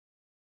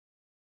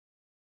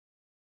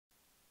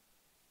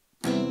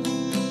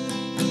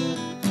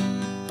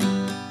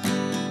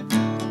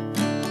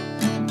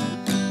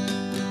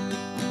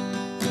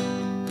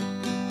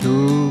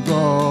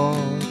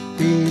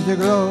the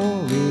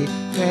glory,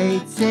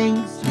 great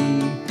things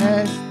he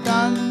has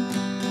done.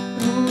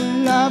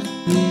 Who loved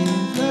me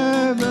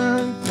the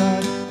world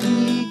that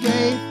he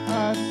gave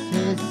us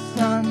his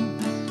son,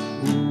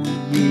 who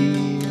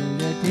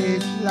yielded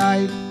his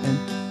life and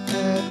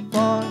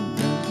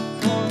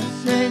abandoned for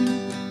sin,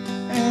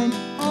 and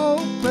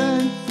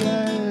opened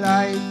the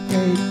life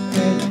gate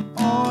and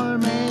all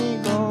may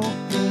go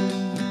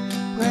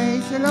in.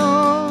 Praise the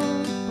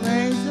Lord,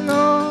 praise the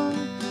Lord,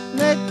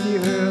 let the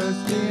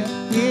earth hear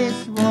his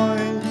voice.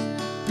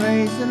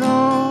 Praise the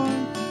Lord,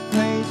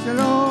 praise the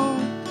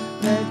Lord,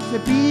 let the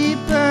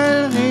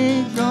people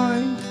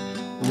rejoice.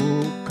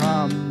 Oh,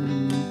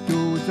 come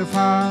to the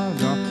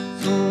Father,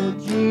 through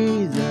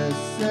Jesus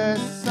the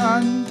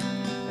Son,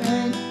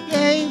 and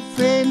gave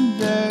him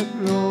the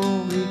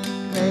glory,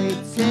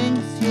 great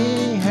things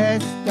he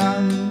has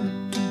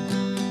done.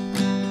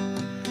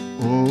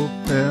 Oh,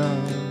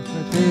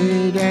 perfect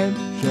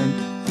redemption,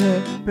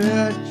 the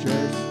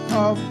purchase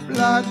of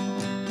blood,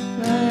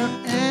 where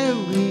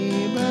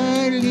every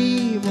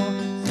believer,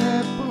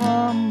 the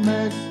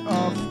promise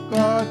of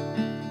God,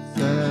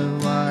 the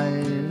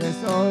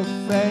vilest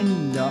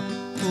offender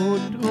who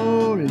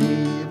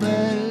truly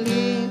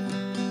believes,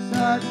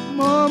 that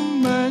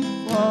moment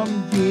from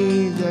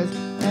Jesus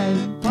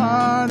and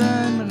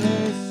pardon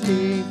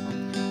receive.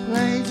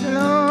 Praise the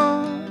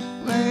Lord,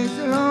 praise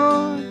the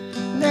Lord,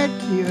 let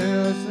the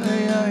earth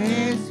hear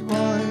his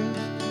voice.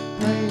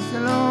 Praise the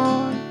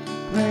Lord,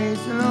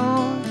 praise the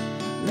Lord,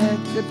 let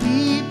the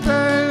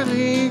people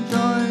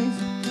rejoice.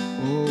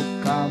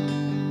 Oh,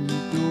 come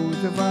to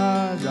the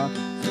Father,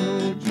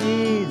 through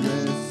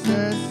Jesus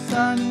the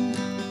Son,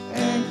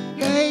 and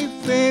gave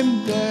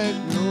him the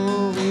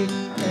glory,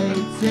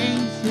 great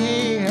things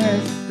he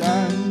has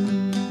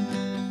done.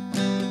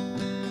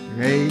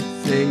 Great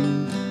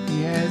things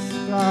he has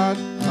done,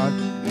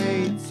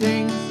 great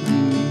things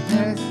he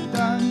has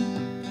done,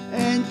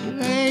 and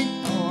great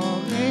our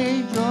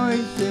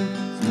rejoicing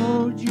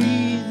through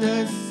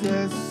Jesus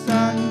the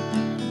Son.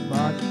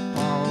 But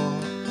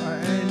power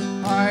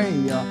and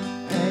higher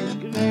and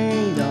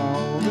greater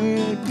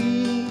will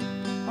be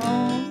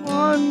our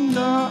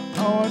wonder,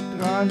 our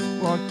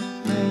transport,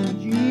 when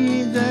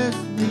Jesus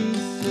we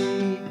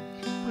see.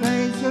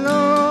 Praise the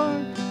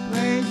Lord,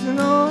 praise the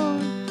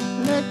Lord,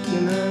 let the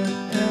earth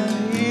hear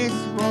his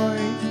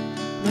voice.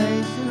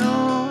 Praise the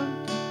Lord,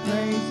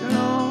 praise the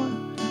Lord,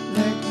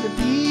 let the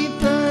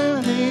people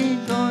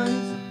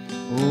rejoice.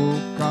 Oh,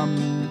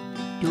 come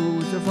to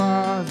the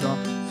Father,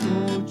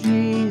 through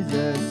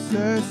Jesus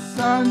the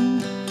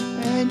Son,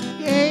 and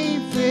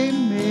gave him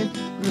his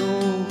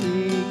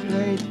glory,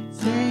 great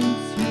things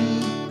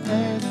he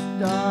has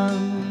done.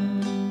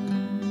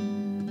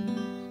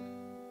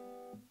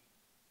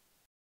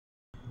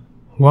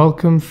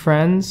 Welcome,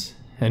 friends,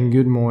 and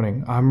good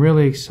morning. I'm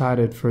really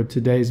excited for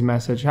today's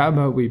message. How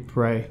about we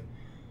pray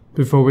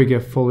before we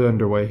get fully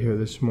underway here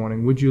this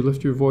morning? Would you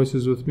lift your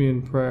voices with me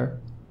in prayer?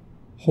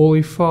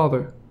 Holy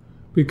Father,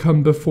 we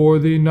come before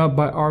thee not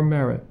by our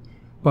merit,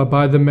 but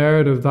by the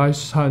merit of thy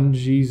Son,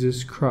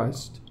 Jesus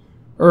Christ,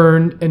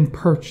 earned and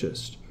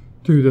purchased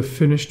through the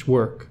finished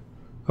work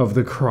of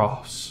the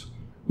cross.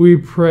 We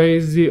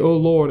praise thee, O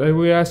Lord, and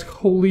we ask,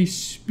 Holy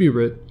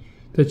Spirit,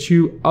 that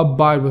you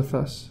abide with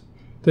us,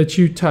 that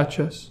you touch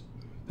us,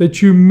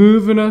 that you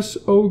move in us,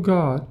 O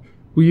God.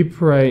 We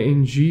pray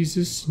in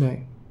Jesus'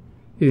 name.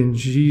 In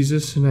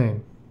Jesus'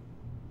 name.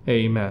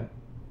 Amen.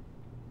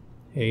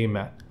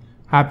 Amen.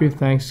 Happy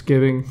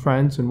Thanksgiving,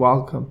 friends, and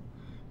welcome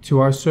to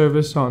our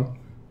service on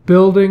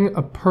building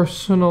a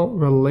personal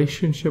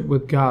relationship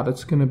with God.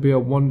 It's going to be a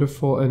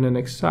wonderful and an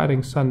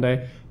exciting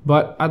Sunday.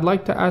 But I'd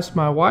like to ask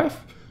my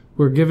wife,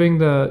 we're giving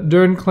the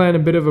Dern clan a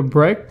bit of a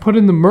break,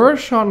 putting the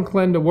Muresan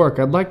clan to work.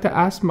 I'd like to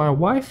ask my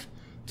wife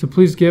to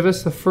please give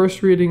us the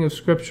first reading of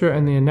Scripture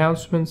and the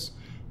announcements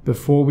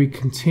before we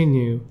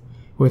continue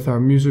with our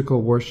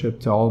musical worship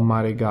to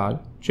Almighty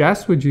God.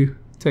 Jess, would you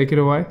take it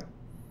away?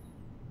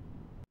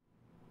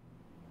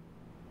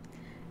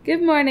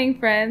 Good morning,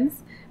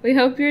 friends. We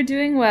hope you're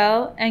doing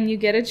well and you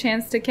get a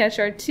chance to catch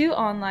our 2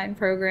 online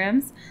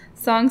programs,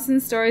 Songs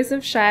and Stories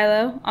of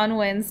Shiloh on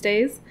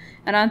Wednesdays,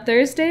 and on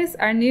Thursdays,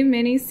 our new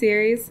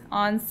mini-series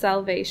on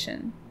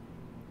salvation.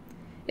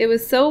 It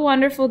was so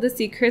wonderful to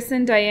see Chris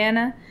and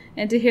Diana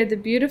and to hear the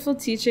beautiful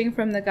teaching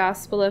from the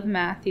Gospel of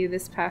Matthew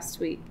this past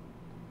week.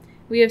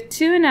 We have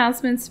 2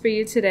 announcements for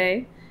you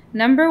today.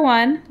 Number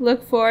 1,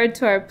 look forward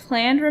to our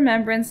planned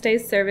Remembrance Day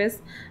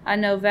service on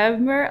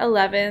November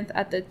 11th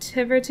at the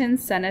Tiverton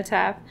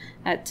Cenotaph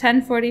at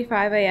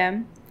 10:45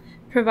 a.m.,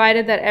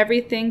 provided that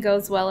everything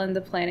goes well in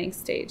the planning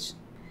stage.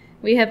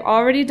 We have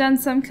already done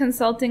some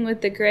consulting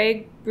with the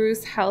Greg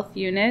Bruce Health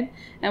Unit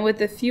and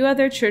with a few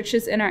other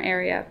churches in our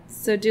area,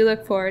 so do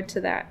look forward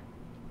to that.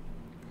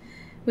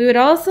 We would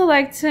also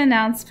like to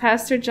announce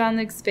Pastor John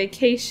Luke's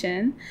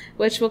vacation,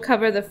 which will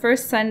cover the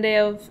first Sunday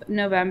of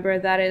November,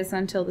 that is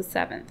until the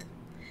 7th.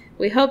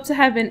 We hope to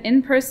have an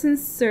in-person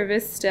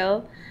service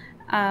still,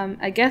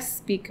 a guest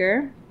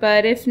speaker,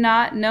 but if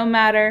not, no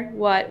matter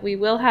what, we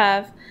will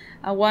have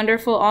a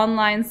wonderful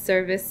online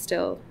service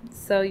still.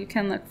 so you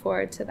can look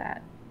forward to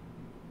that.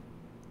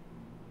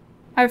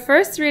 Our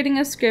first reading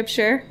of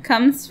Scripture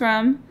comes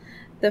from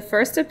the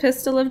first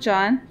epistle of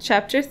John,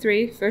 chapter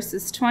 3,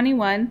 verses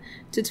 21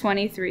 to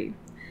 23.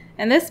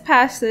 In this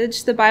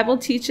passage, the Bible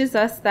teaches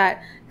us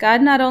that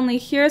God not only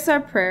hears our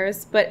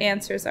prayers, but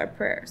answers our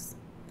prayers.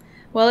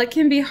 While it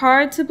can be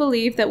hard to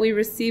believe that we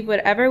receive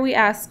whatever we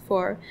ask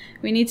for,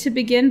 we need to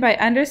begin by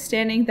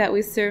understanding that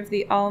we serve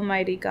the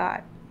Almighty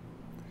God.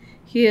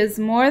 He is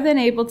more than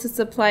able to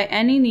supply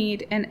any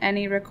need and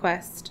any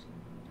request.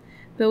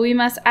 But we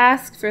must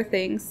ask for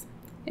things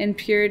in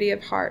purity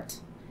of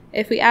heart.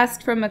 If we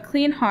ask from a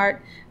clean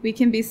heart, we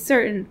can be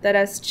certain that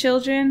as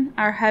children,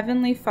 our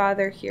Heavenly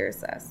Father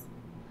hears us.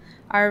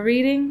 Our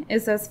reading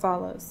is as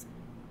follows.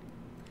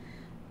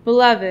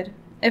 Beloved,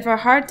 if our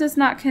heart does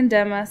not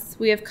condemn us,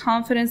 we have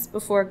confidence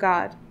before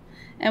God,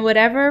 and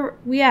whatever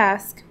we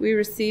ask, we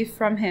receive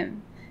from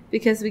Him,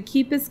 because we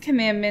keep His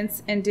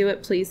commandments and do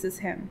what pleases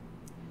Him.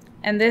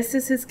 And this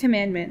is His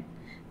commandment,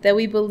 that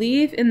we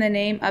believe in the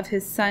name of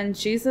His Son,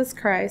 Jesus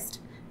Christ,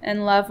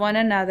 and love one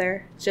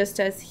another, just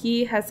as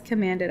He has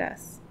commanded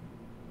us.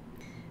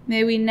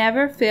 May we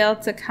never fail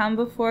to come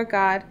before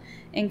God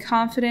in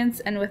confidence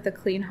and with a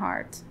clean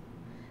heart.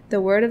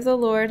 The word of the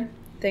Lord.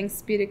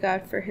 Thanks be to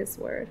God for His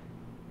word.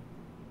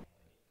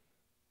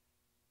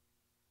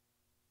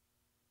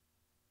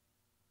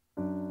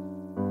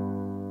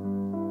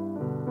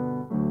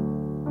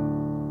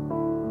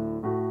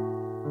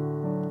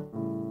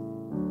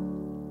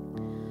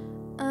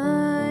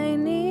 I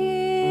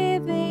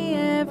need Thee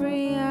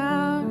every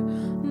hour,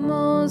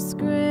 most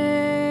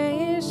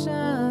gracious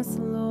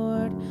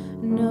Lord.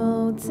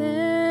 No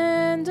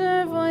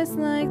tender voice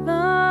like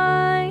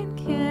Thine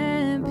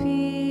can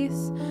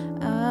peace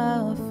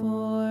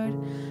afford.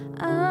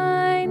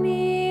 I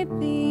need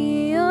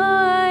Thee, oh,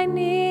 I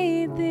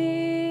need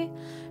Thee.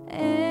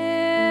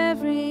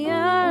 Every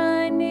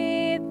hour I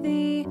need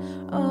Thee.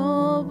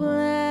 Oh,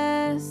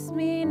 bless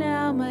me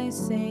now, my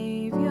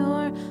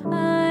Saviour.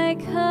 I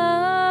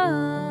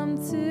come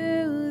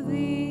to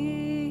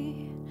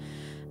Thee.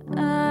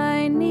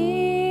 I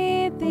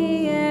need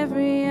Thee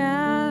every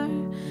hour.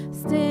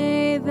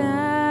 Stay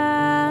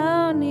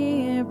Thou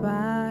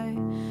nearby.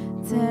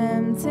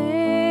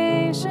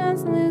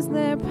 Temptations lose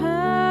their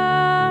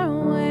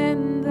power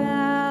when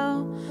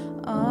Thou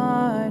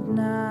art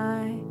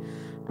nigh.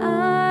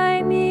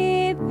 I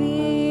need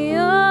Thee,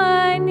 oh,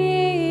 I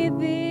need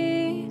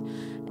Thee.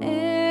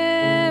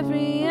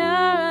 Every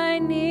hour I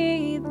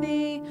need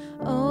Thee.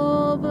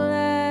 Oh,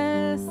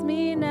 bless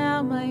me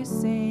now, my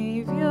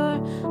Saviour.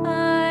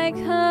 I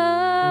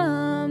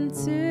come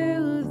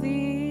to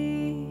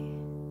Thee.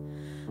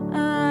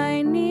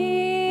 I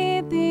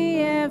need Thee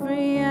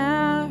every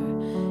hour,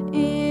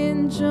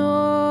 in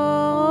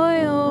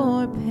joy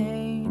or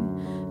pain.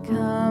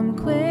 Come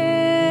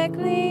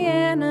quickly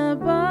and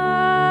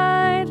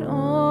abide,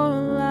 or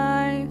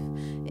life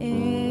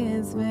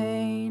is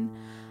vain.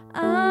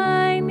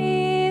 I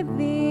need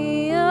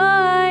Thee, oh,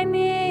 I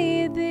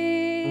need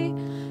Thee.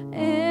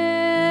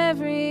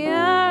 Every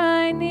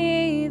hour I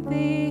need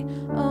Thee.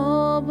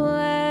 Oh,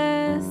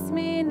 bless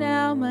me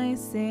now, my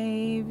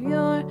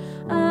Saviour.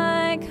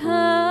 I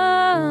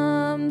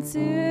come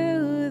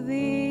to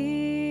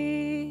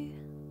Thee.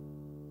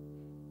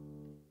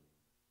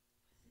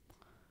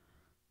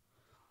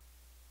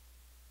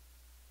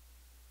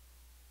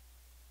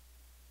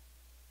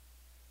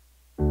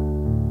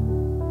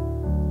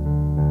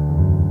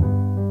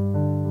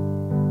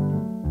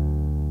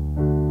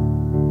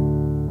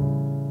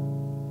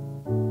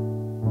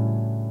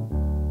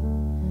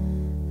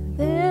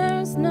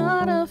 There's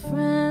not a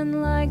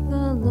friend like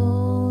the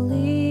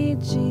lowly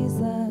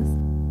Jesus.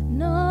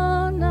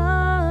 No,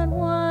 not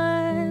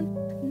one.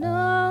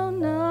 No,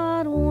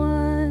 not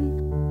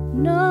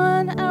one.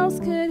 None else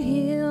could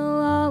heal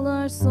all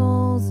our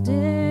souls'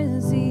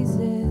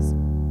 diseases.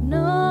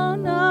 No,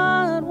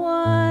 not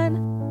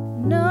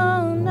one.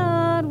 No,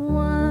 not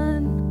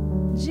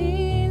one.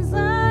 Jesus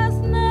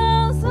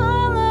knows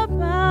all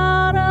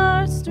about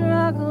our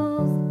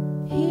struggles.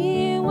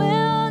 He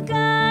will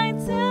guide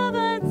till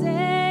the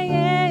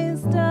day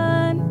is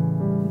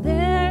done.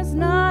 There's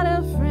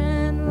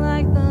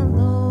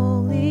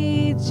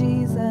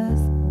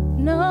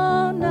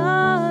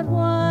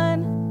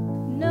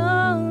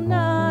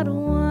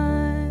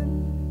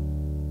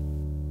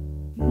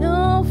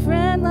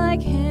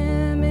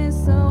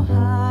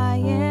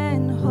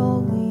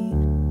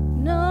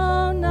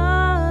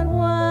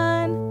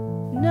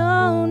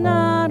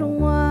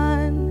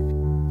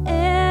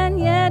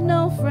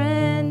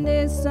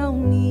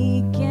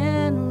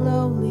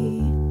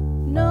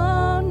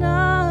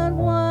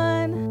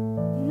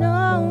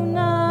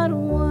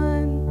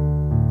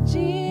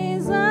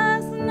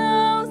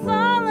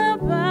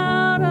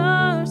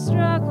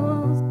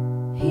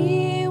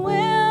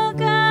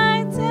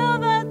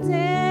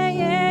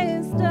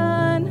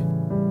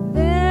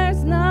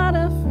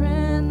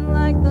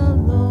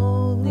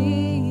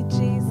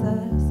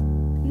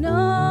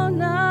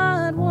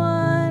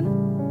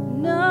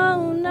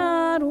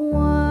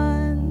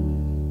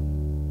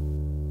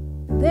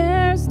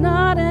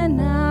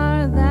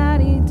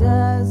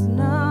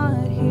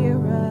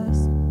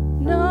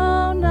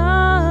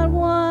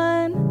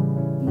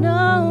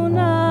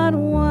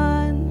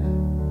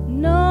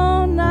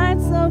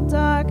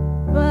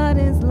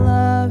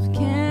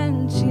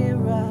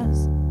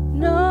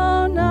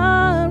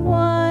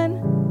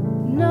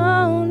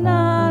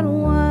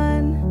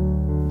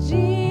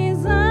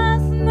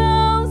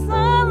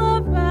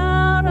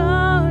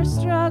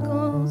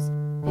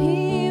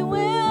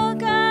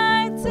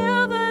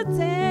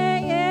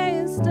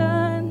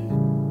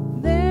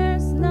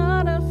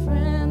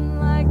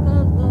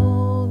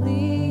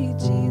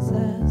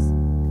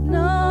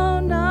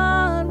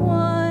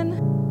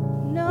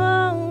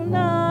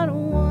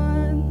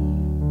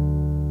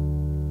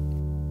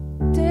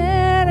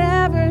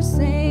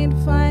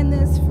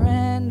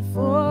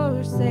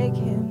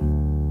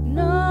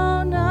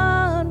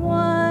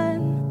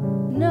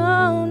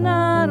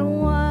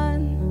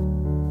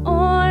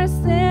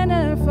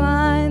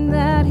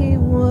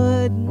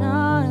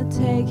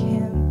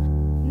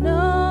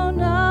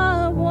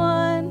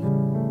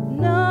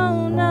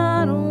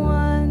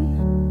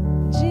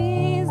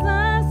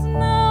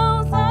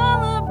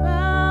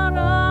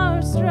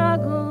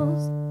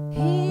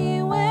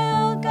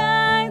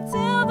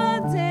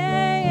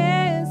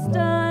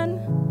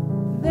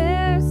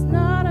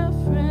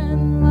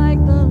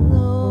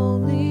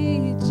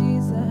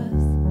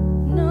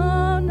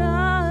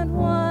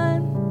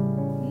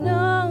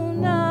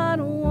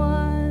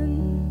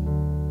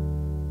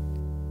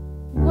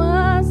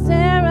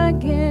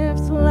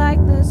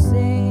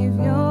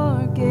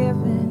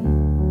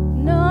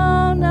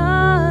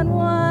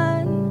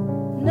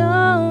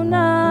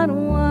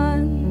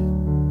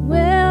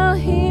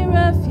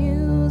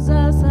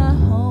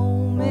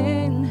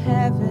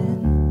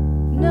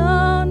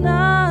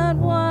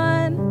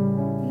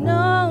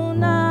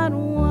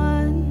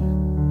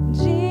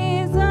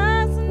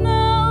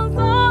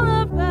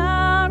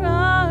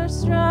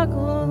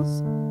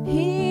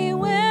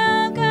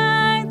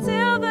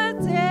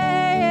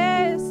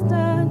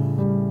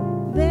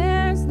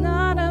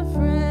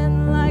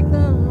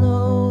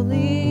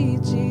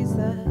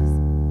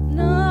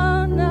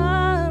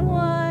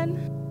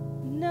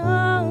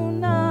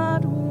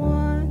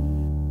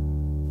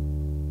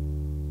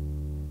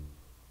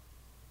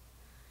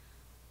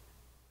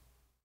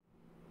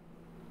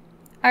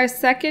Our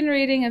second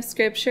reading of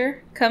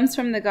Scripture comes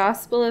from the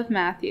Gospel of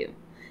Matthew.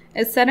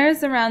 It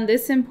centers around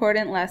this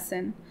important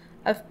lesson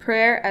of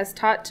prayer as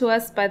taught to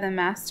us by the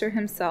Master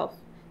himself,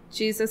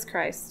 Jesus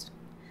Christ.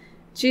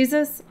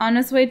 Jesus, on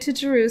his way to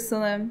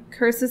Jerusalem,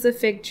 curses a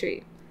fig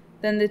tree.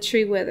 Then the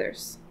tree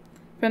withers.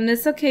 From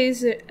this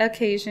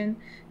occasion,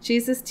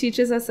 Jesus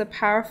teaches us a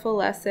powerful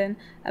lesson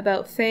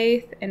about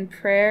faith and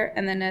prayer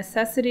and the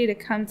necessity to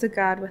come to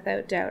God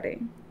without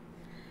doubting.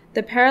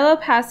 The parallel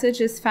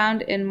passage is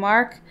found in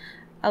Mark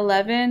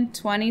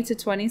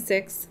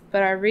 11:20-26,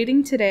 but our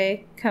reading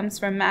today comes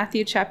from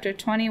Matthew chapter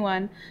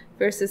 21,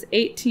 verses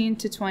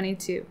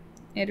 18-22.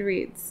 It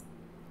reads,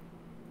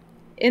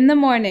 "In the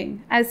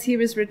morning, as he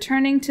was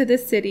returning to the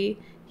city,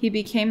 he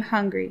became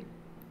hungry.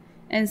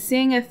 And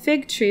seeing a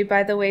fig tree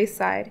by the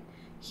wayside,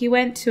 he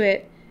went to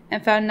it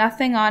and found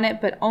nothing on it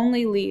but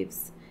only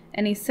leaves.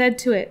 And he said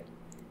to it,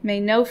 'May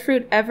no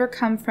fruit ever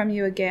come from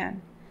you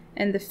again.'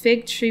 And the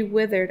fig tree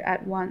withered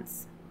at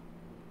once.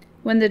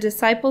 When the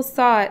disciples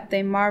saw it,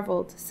 they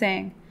marveled,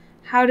 saying,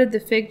 'How did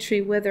the fig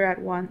tree wither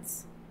at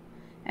once?'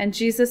 And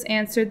Jesus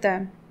answered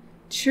them,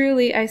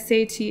 'Truly I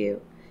say to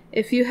you,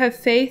 if you have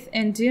faith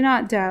and do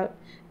not doubt,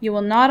 you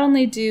will not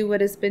only do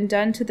what has been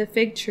done to the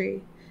fig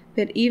tree,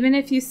 but even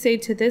if you say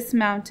to this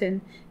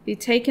mountain, be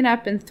taken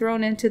up and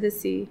thrown into the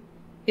sea,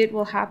 it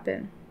will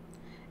happen.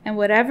 And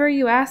whatever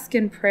you ask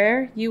in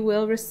prayer, you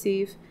will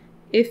receive,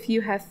 if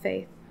you have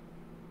faith.'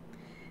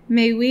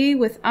 May we,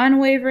 with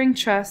unwavering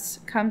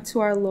trust, come to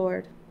our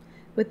Lord,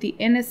 with the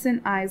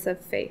innocent eyes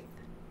of faith."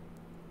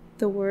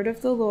 The word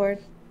of the Lord.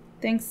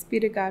 Thanks be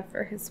to God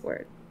for his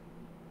word.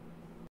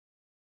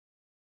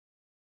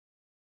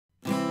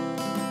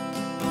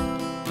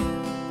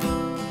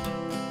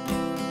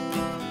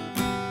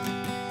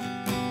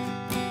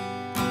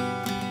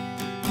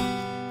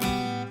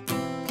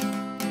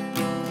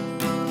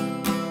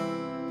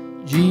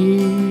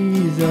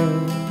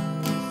 Jesus,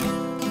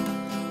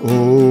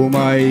 oh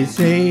my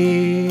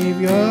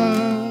Saviour,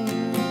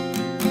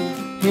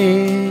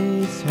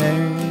 his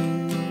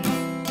hand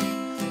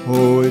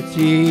holds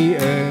the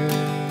earth.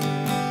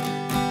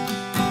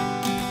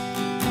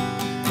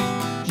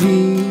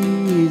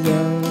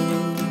 Jesus,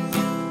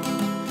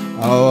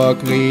 our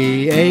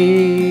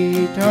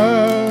Creator,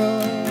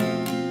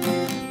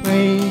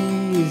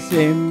 praise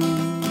him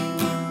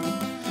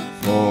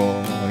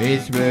for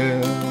his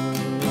will.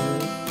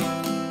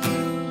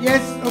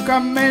 Yes, oh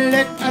come and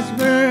let us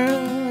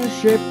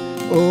worship,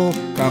 oh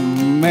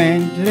come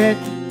and let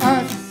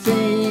us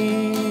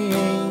sing.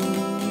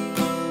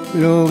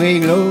 Glory,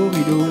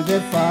 glory to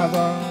the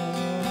Father,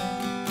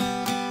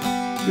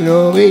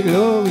 glory,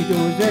 glory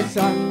to the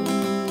Son.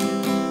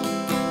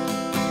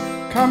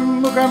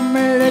 Come, oh come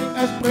and let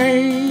us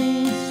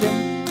praise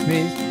him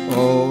with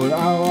all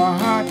our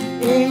heart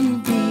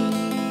indeed.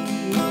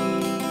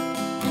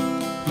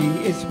 He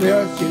is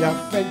mercy,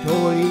 love and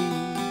holy,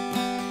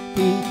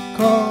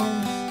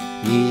 because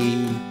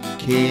he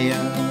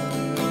cares.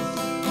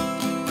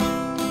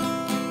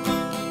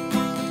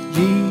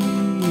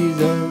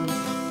 Jesus,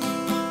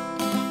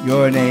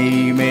 your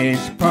name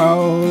is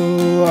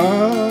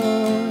power,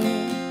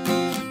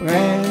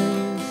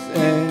 breath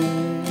and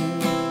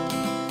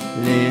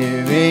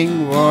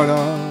living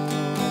water.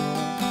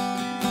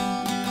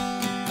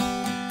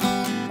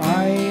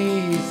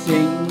 I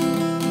sing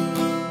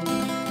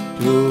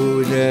to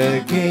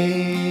the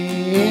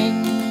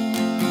King.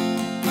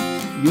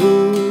 You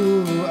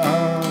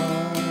are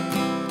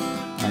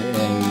my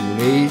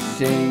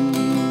everything.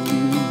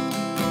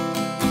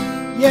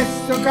 Yes,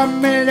 so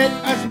come and let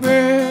us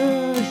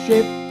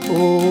worship.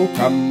 Oh,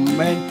 come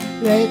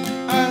and let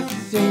us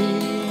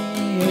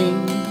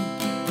sing.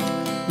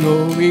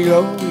 Glory,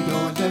 glory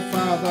to the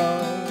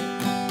Father.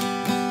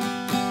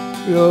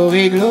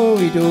 Glory,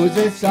 glory to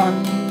the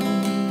Son.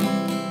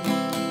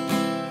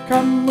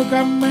 Come,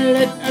 come and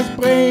let us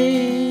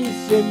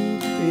praise him.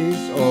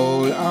 Is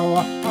all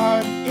our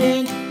heart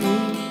in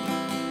thee.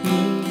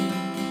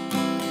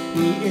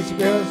 He is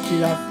mercy,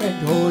 love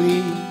and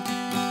holy,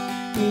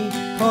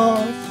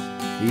 because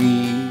he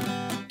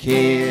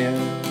cares.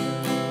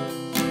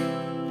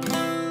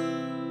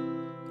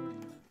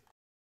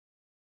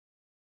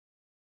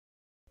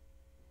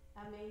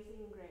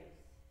 Amazing Grace.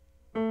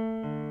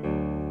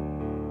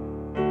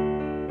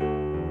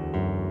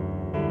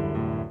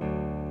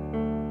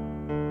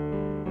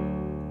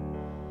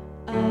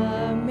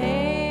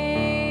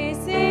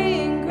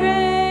 Amazing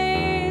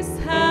grace,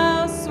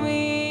 how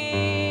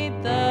sweet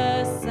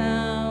the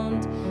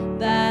sound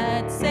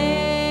that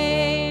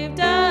saved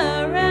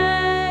a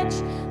wretch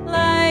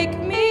like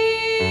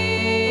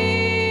me.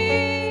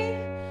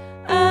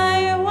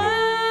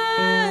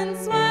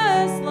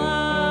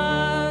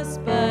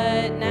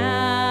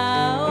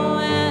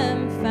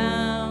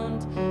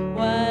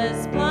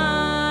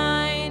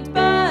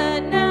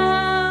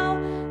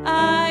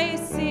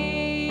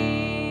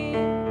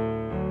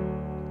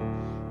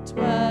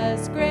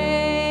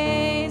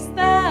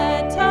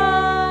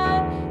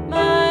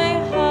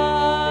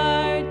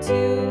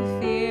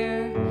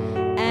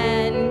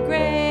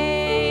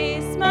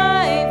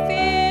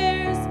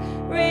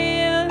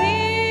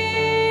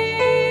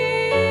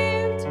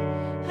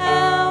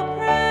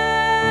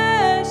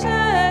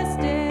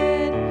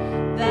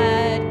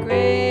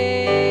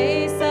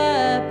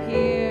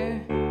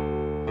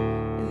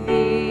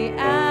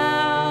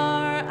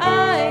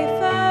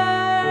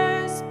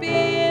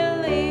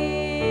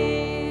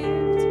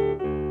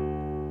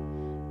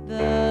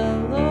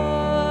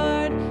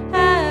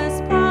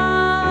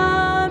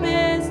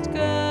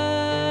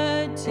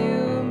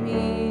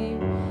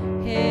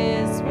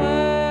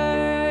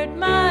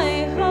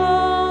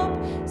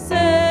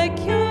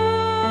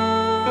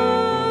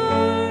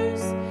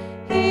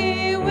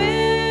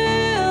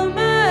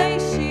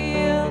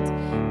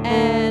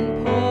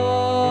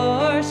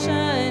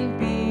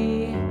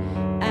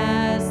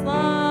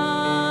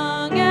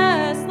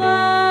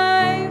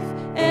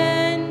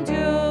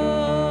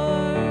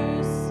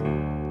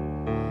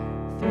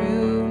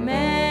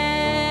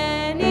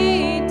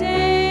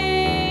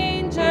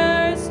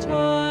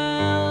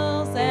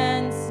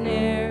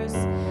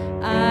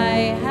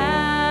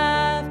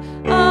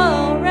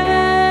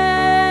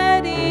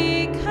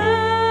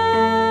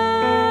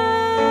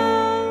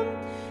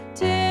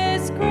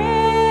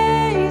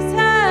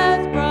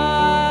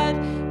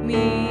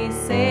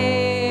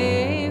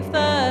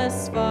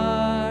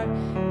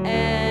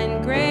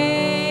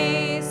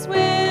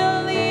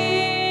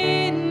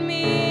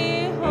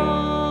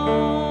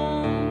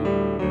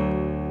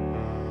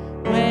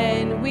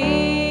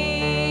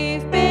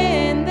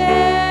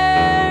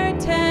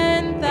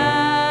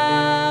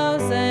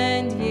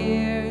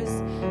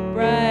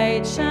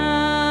 bright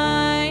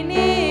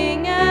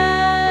shining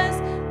as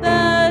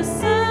the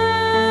sun.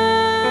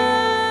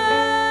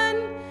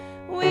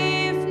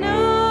 We've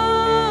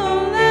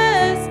no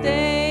less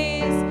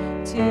days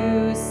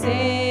to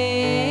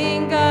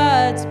sing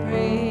God's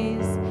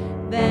praise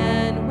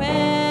than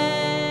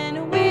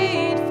when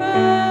we'd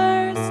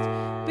first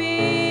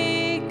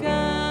begun.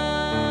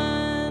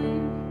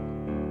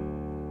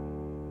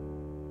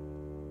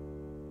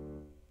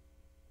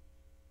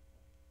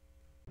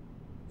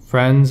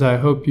 Friends, I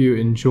hope you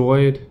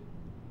enjoyed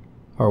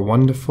our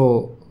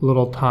wonderful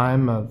little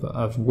time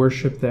of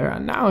worship there.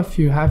 And now if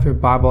you have your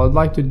Bible, I'd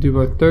like to do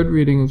our third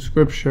reading of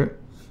Scripture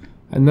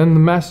and then the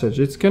message.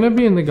 It's going to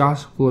be in the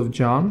Gospel of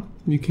John.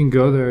 You can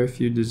go there if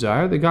you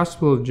desire. The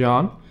Gospel of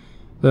John,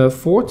 the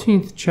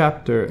 14th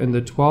chapter and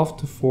the 12th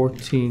to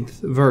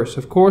 14th verse.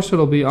 Of course,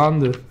 it'll be on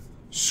the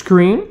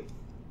screen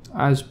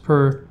as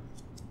per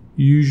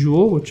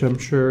usual, which I'm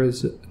sure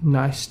is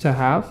nice to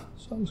have.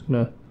 So I'm just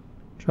going to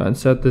try and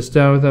set this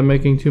down without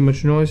making too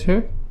much noise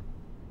here.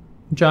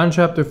 John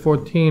chapter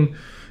 14,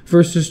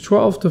 verses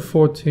 12 to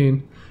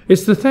 14.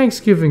 It's the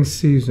Thanksgiving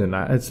season.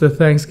 It's the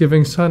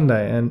Thanksgiving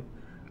Sunday, and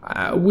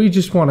we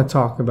just want to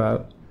talk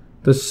about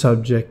the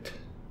subject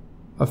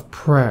of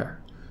prayer.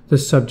 The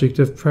subject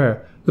of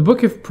prayer. The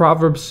book of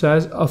Proverbs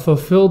says, a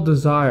fulfilled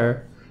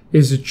desire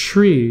is a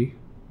tree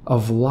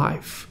of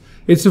life.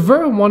 It's a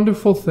very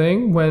wonderful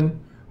thing when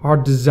our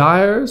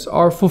desires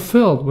are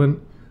fulfilled,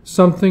 when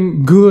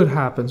something good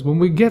happens, when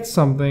we get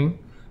something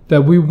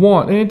that we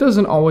want. And it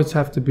doesn't always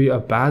have to be a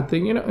bad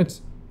thing. You know,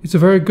 it's a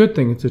very good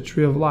thing. It's a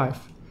tree of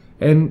life.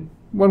 And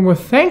when we're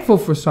thankful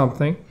for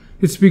something,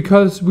 it's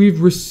because we've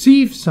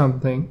received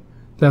something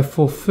that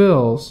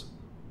fulfills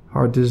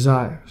our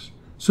desires.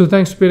 So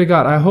thanks be to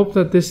God. I hope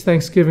that this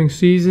Thanksgiving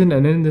season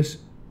and in this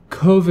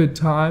COVID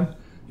time,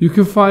 you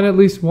can find at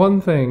least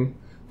one thing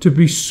to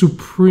be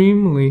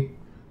supremely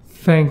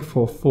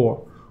thankful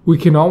for. We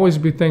can always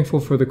be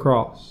thankful for the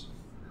cross.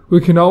 We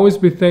can always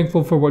be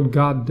thankful for what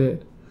God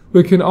did.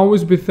 We can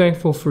always be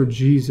thankful for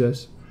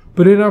Jesus.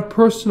 But in our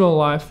personal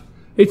life,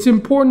 it's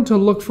important to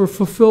look for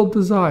fulfilled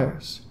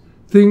desires,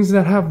 things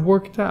that have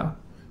worked out,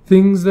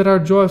 things that are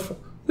joyful.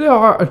 They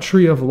are a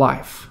tree of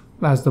life,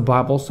 as the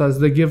Bible says.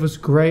 They give us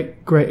great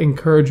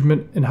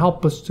encouragement and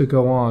help us to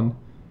go on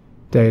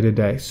day to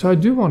day. So I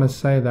do want to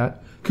say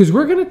that because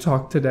we're going to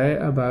talk today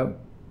about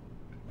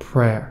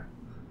prayer.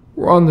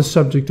 We're on the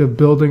subject of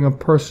building a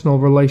personal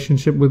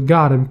relationship with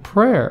God, and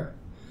prayer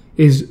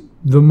is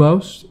the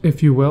most,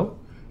 if you will,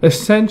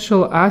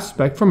 essential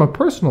aspect from a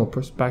personal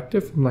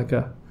perspective, from like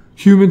a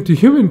human to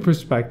human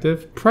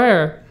perspective.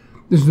 Prayer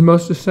is the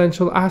most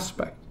essential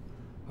aspect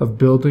of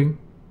building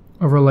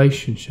a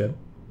relationship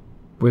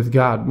with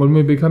God. When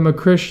we become a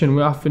Christian,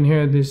 we often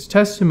hear these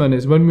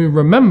testimonies. When we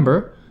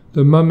remember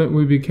the moment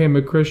we became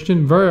a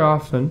Christian, very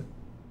often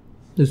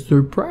it's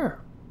through prayer.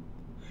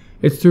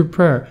 It's through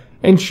prayer.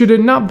 And should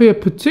it not be a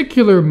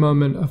particular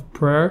moment of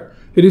prayer,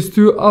 it is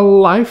through a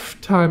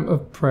lifetime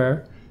of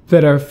prayer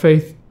that our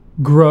faith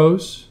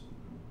grows,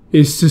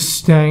 is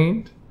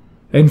sustained,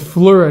 and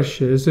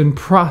flourishes and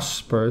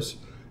prospers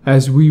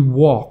as we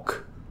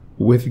walk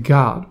with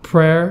God.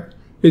 Prayer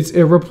is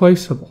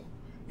irreplaceable.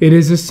 It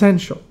is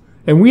essential.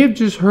 And we have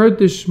just heard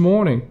this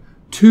morning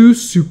 2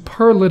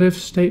 superlative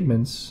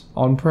statements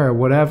on prayer.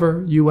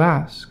 Whatever you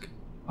ask,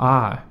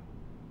 I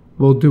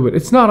will do it.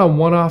 It's not a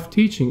one-off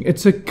teaching.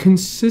 It's a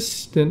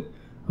consistent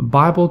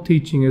Bible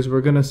teaching, as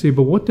we're going to see.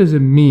 But what does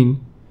it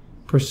mean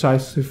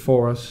precisely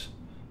for us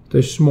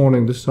this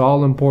morning, this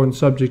all-important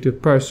subject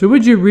of prayer? So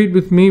would you read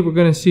with me? We're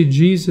going to see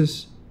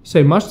Jesus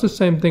say much the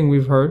same thing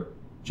we've heard,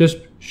 just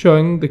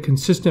showing the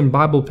consistent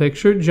Bible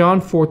picture.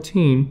 John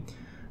 14,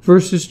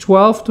 verses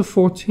 12 to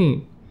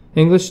 14.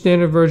 English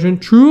Standard Version.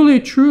 Truly,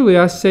 truly,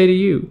 I say to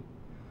you,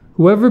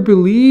 whoever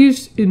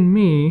believes in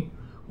me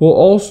will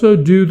also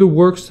do the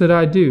works that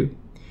I do,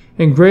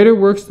 and greater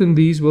works than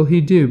these will he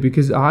do,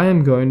 because I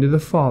am going to the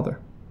Father.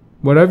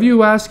 Whatever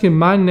you ask in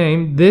my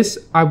name, this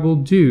I will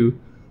do,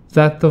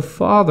 that the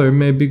Father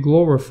may be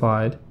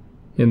glorified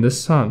in the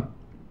Son.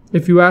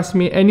 If you ask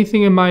me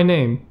anything in my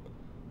name,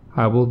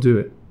 I will do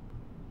it.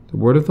 The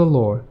word of the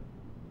Lord.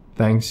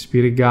 Thanks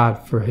be to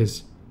God for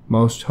his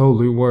most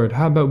holy word.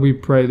 How about we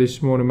pray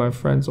this morning, my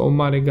friends?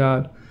 Almighty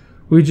God,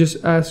 we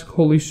just ask,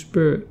 Holy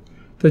Spirit,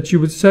 that you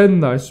would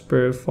send thy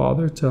Spirit,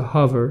 Father, to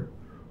hover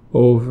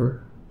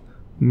over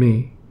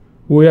me.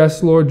 We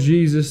ask, Lord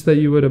Jesus, that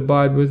you would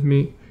abide with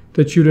me,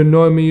 that you'd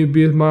anoint me, you'd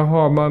be with my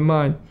heart, my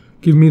mind.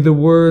 Give me the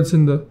words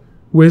and the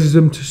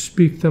wisdom to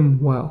speak them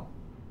well,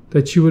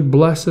 that you would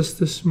bless us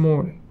this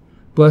morning.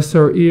 Bless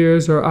our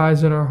ears, our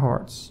eyes, and our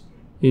hearts.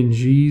 In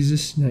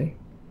Jesus' name.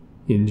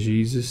 In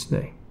Jesus'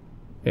 name.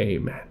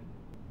 Amen.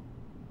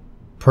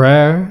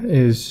 Prayer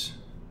is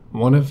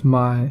one of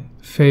my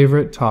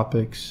favorite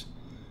topics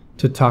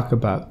to talk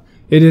about.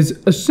 It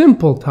is a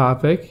simple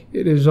topic.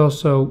 It is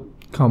also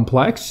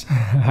complex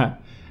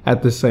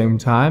at the same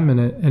time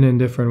and in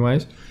different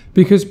ways,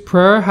 because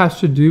prayer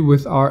has to do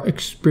with our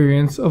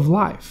experience of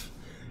life,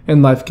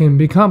 and life can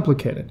be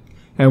complicated,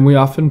 and we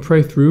often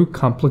pray through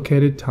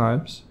complicated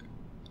times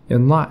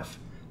in life.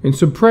 And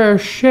so prayer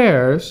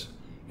shares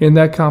in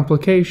that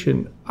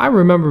complication. I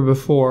remember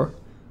before,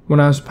 when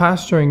I was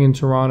pastoring in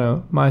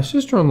Toronto, my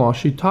sister-in-law,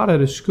 she taught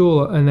at a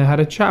school and they had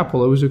a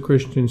chapel. It was a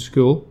Christian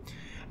school.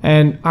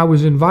 And I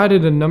was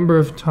invited a number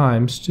of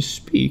times to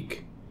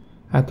speak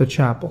at the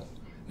chapel.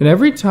 And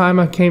every time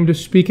I came to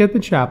speak at the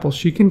chapel,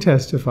 she can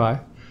testify,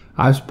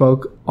 I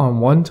spoke on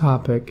one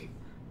topic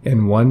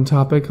and one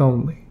topic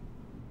only.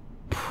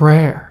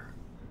 Prayer.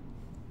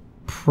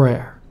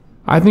 Prayer.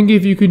 I think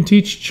if you can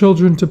teach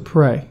children to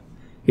pray,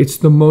 it's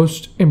the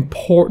most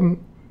important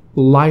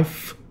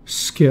life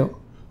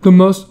skill, the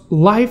most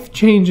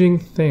life-changing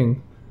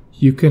thing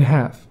you can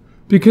have.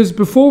 Because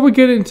before we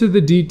get into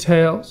the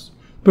details,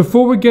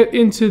 before we get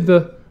into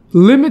the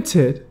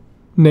limited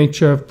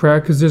nature of prayer,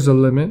 because there's a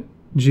limit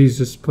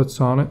Jesus puts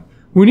on it,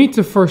 we need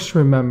to first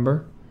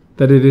remember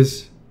that it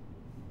is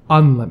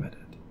unlimited.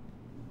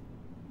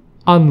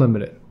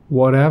 Unlimited.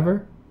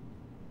 Whatever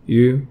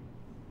you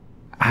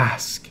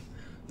ask.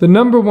 The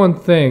number one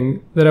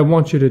thing that I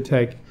want you to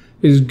take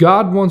is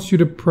God wants you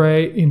to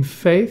pray in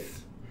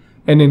faith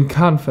and in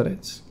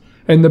confidence.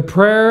 And the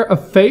prayer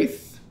of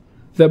faith,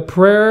 the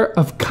prayer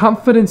of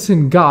confidence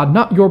in God,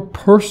 not your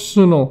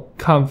personal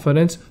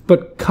confidence,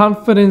 but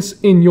confidence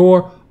in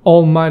your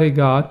Almighty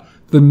God.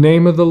 The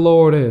name of the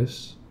Lord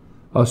is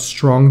a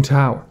strong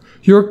tower.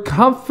 Your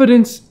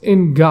confidence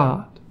in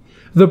God,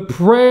 the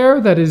prayer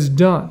that is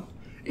done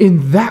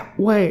in that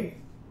way,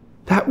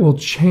 that will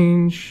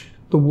change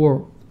the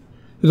world.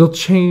 It'll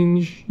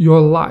change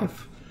your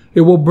life.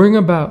 It will bring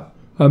about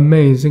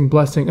amazing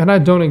blessing. And I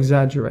don't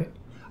exaggerate.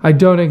 I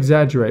don't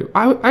exaggerate.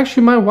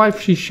 Actually, my wife,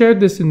 she shared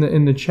this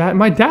in the chat.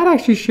 My dad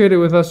actually shared it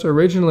with us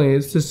originally.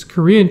 It's this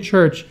Korean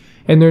church,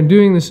 and they're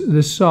doing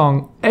this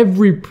song,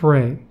 Every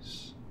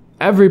Praise.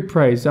 Every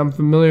Praise. I'm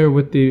familiar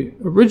with the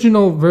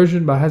original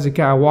version by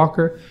Hezekiah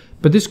Walker,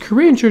 but this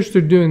Korean church,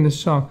 they're doing this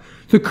song.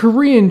 The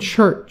Korean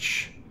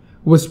church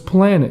was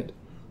planted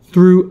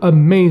through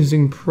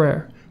amazing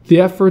prayer. The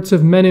efforts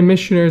of many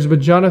missionaries, but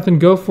Jonathan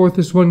Goforth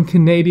is one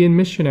Canadian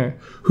missionary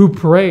who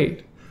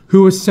prayed,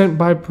 who was sent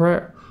by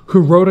prayer,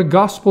 who wrote a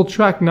gospel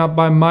tract, not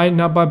by might,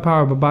 not by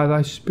power, but by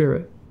thy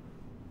Spirit,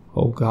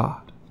 O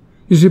God.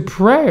 You see,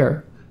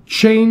 prayer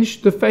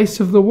changed the face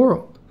of the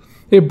world.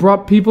 It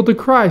brought people to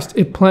Christ.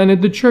 It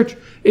planted the church.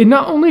 It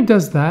not only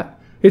does that,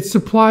 it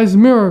supplies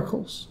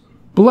miracles,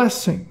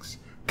 blessings,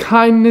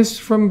 kindness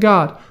from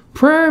God.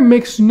 Prayer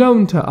makes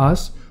known to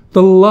us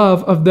the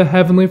love of the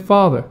Heavenly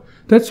Father.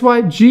 That's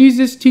why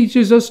Jesus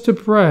teaches us to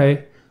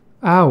pray,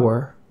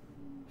 Our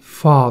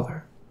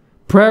Father.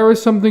 Prayer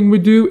is something we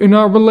do in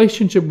our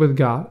relationship with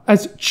God,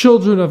 as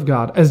children of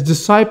God, as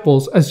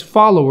disciples, as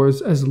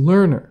followers, as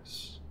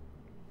learners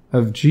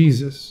of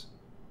Jesus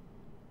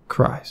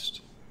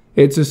Christ.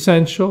 It's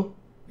essential,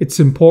 it's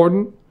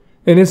important,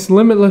 and it's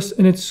limitless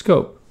in its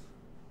scope.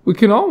 We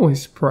can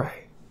always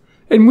pray.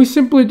 And we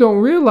simply don't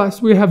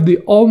realize we have the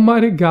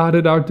Almighty God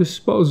at our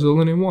disposal,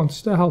 and He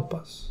wants to help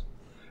us.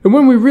 And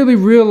when we really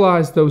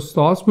realize those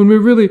thoughts, when we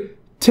really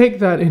take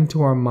that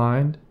into our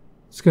mind,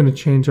 it's going to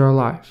change our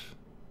life.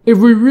 If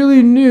we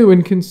really knew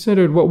and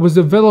considered what was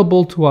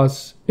available to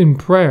us in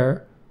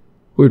prayer,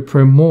 we'd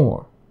pray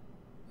more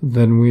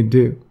than we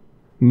do.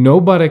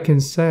 Nobody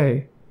can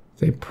say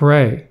they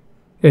pray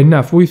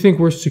enough. We think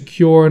we're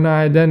secure in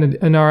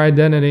our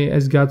identity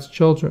as God's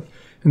children,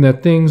 and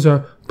that things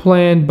are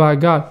planned by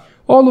God,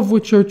 all of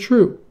which are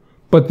true.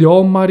 But the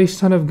Almighty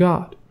Son of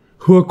God,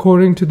 who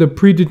according to the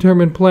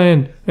predetermined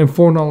plan and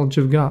foreknowledge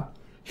of God,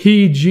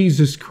 He,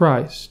 Jesus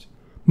Christ,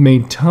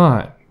 made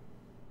time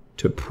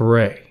to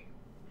pray.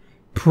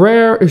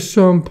 Prayer is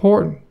so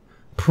important.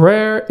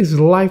 Prayer is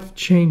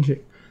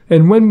life-changing.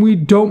 And when we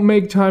don't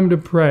make time to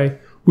pray,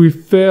 we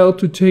fail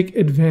to take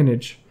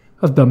advantage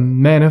of the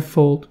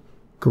manifold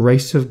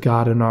grace of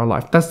God in our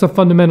life. That's the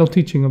fundamental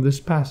teaching of this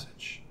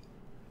passage.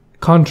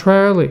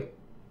 Contrarily,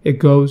 it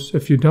goes,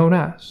 if you don't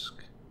ask,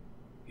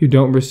 you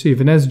don't receive.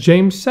 And as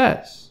James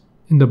says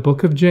in the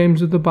book of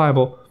James of the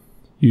Bible,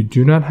 you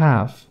do not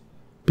have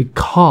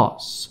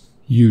because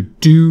you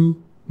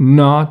do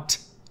not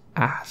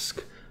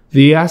ask.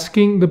 The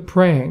asking, the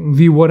praying,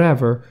 the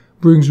whatever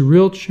brings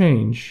real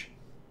change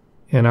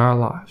in our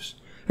lives.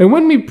 And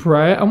when we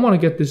pray, I want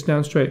to get this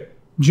down straight.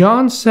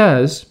 John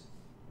says,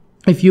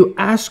 if you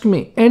ask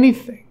me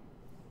anything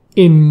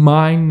in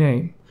my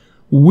name,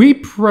 we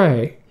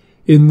pray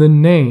in the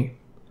name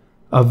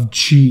of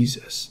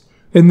Jesus.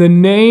 And the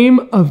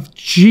name of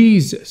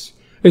Jesus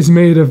is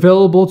made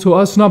available to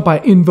us not by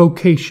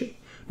invocation,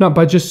 not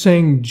by just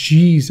saying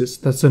Jesus.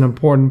 That's an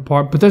important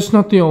part, but that's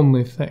not the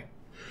only thing.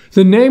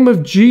 The name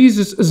of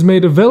Jesus is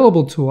made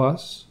available to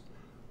us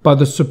by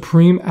the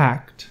supreme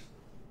act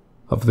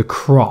of the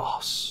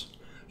cross.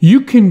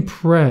 You can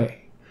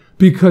pray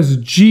because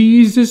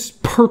Jesus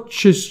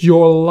purchased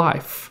your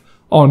life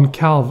on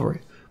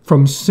Calvary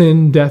from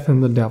sin, death,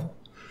 and the devil.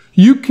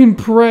 You can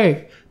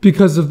pray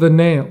because of the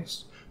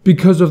nails,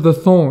 because of the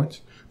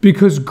thorns,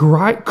 because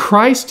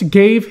Christ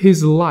gave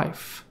His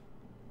life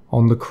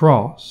on the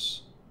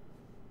cross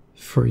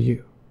for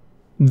you.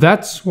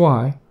 That's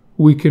why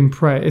we can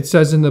pray. It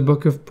says in the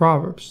book of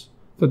Proverbs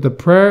that the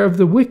prayer of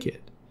the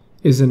wicked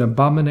is an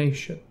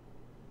abomination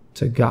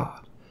to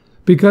God.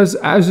 Because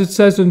as it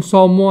says in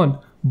Psalm 1,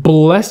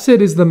 blessed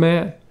is the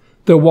man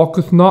that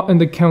walketh not in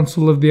the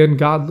counsel of the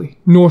ungodly,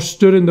 nor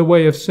stood in the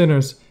way of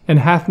sinners, and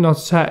hath not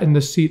sat in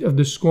the seat of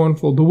the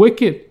scornful. The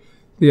wicked,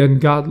 the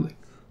ungodly,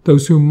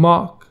 those who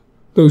mock,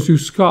 those who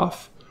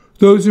scoff,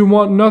 those who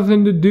want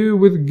nothing to do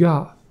with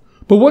God.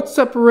 But what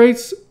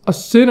separates a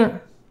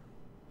sinner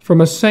from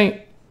a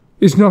saint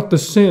is not the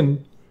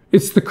sin,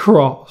 it's the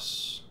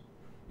cross.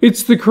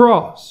 It's the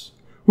cross.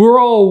 We're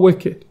all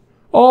wicked.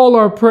 All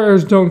our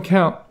prayers don't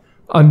count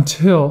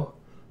until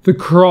the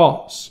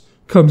cross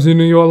comes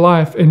into your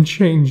life and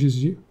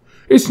changes you.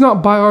 It's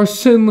not by our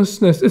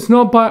sinlessness. It's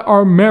not by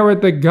our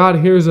merit that God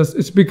hears us.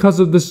 It's because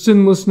of the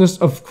sinlessness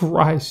of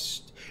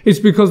Christ. It's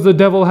because the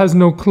devil has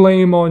no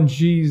claim on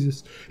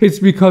Jesus. It's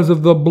because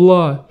of the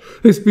blood.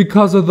 It's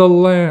because of the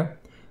Lamb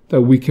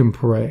that we can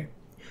pray.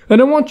 And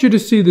I want you to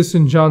see this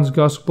in John's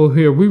Gospel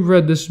here. We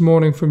read this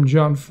morning from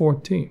John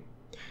 14.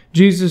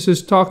 Jesus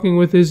is talking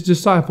with his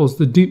disciples,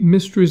 the deep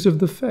mysteries of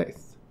the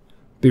faith,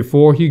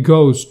 before he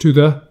goes to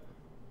the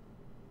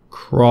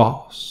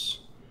cross.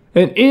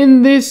 And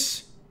in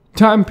this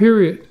time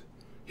period,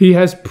 he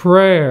has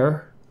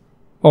prayer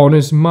on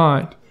his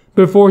mind.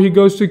 Before he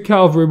goes to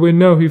Calvary, we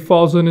know he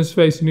falls on his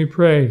face and he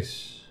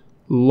prays,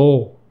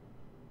 Lord.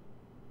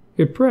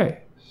 He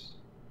prays.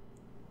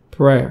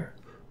 Prayer.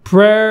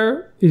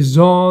 Prayer is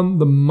on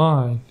the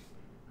mind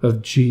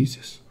of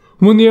Jesus.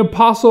 When the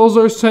apostles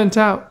are sent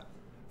out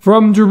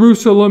from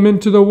Jerusalem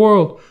into the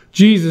world,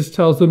 Jesus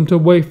tells them to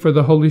wait for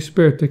the Holy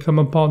Spirit to come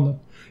upon them.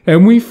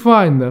 And we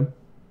find them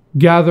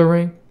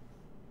gathering,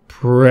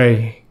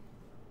 praying.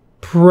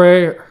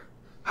 Prayer.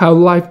 How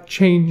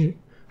life-changing,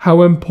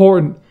 how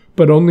important,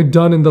 but only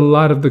done in the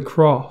light of the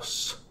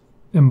cross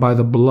and by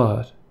the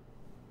blood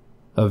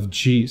of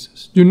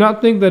Jesus. Do not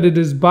think that it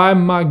is by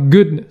my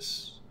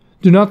goodness.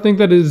 Do not think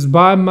that it is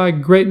by my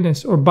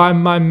greatness or by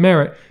my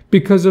merit,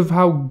 because of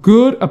how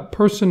good a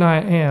person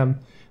I am,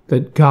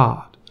 that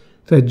God,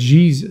 that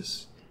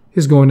Jesus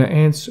is going to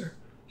answer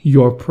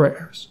your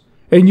prayers.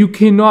 And you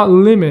cannot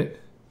limit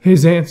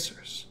his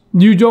answers.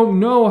 You don't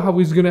know how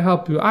he's going to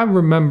help you. I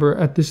remember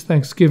at this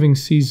Thanksgiving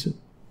season,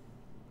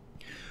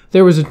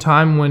 there was a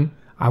time when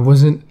I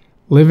wasn't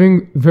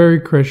living very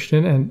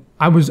Christian, and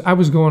I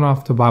was going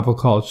off to Bible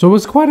college. So it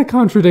was quite a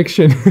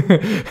contradiction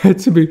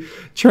to be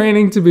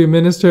training to be a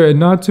minister and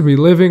not to be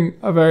living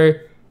a very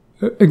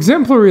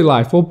exemplary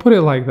life. We'll put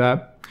it like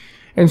that.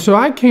 And so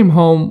I came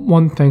home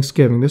one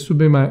Thanksgiving. This would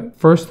be my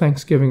first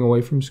Thanksgiving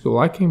away from school.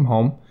 I came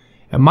home,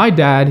 and my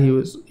dad,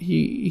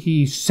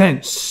 he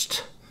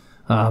sensed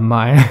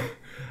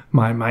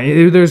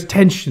there's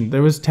tension.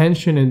 There was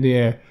tension in the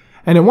air.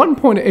 And at one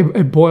point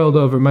it boiled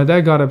over. My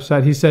dad got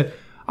upset. He said,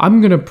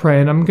 I'm going to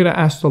pray and I'm going to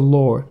ask the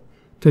Lord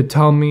to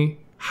tell me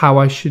how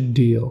I should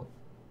deal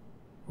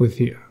with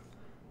you.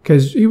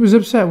 Because he was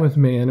upset with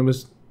me, and it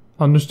was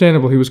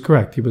understandable. He was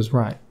correct. He was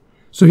right.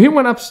 So he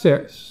went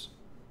upstairs.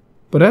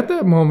 But at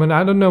that moment,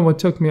 I don't know what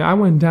took me. I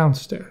went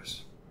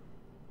downstairs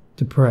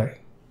to pray.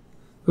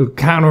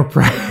 Counter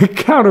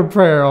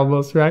prayer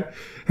almost, right?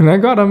 And I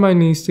got on my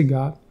knees to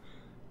God.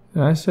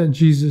 And I said,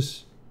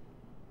 Jesus,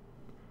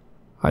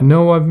 I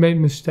know I've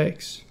made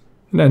mistakes.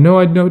 And I know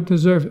I don't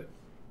deserve it.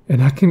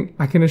 And I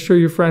can assure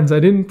you, friends, I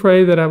didn't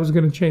pray that I was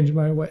going to change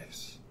my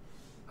ways.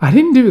 I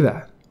didn't do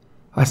that.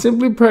 I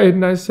simply prayed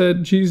and I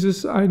said,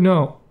 Jesus, I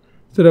know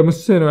that I'm a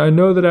sinner. I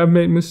know that I've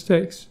made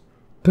mistakes.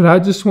 But I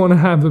just want to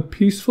have a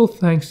peaceful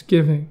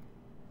Thanksgiving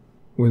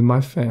with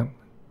my family.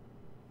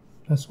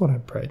 That's what I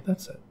prayed.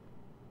 That's it.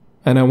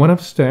 And I went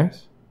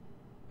upstairs.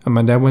 And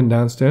my dad went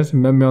downstairs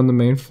and met me on the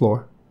main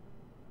floor.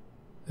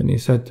 And he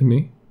said to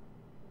me,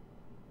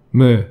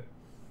 the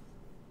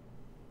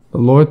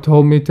Lord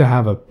told me to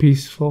have a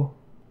peaceful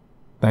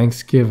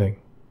Thanksgiving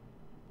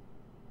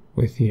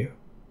with you.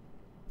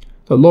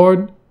 The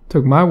Lord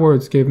took my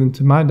words, gave them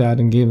to my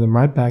dad, and gave them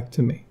right back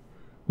to me.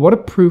 What a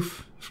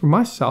proof for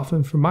myself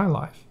and for my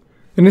life.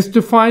 And it's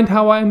defined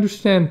how I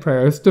understand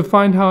prayer. It's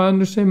defined how I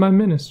understand my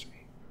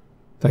ministry.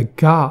 That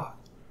God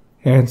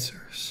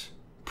answers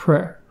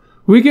prayer.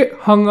 We get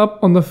hung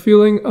up on the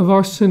feeling of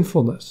our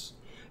sinfulness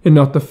and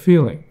not the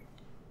feeling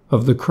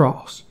of the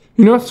cross.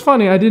 You know, it's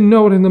funny, I didn't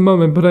know it in the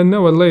moment, but I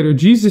know it later.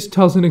 Jesus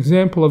tells an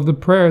example of the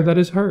prayer that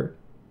is heard.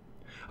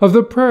 Of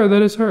the prayer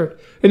that is heard.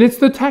 And it's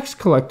the tax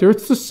collector,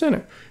 it's the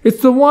sinner.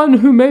 It's the one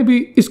who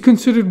maybe is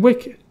considered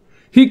wicked.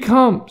 He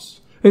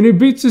comes and he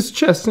beats his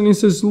chest and he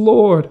says,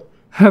 Lord,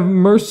 have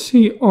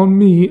mercy on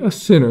me, a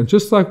sinner.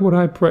 Just like what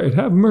I prayed.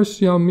 Have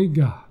mercy on me,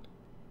 God.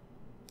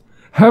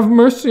 Have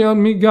mercy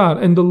on me, God.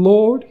 And the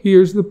Lord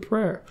hears the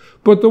prayer.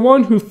 But the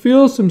one who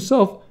feels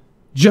himself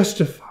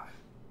justified,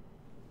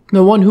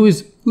 the one who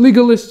is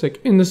legalistic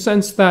in the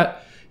sense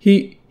that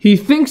he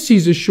thinks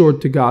he's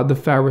assured to God, the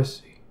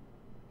Pharisee,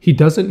 he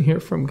doesn't hear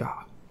from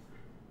God.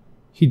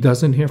 He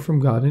doesn't hear from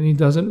God, and he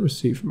doesn't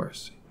receive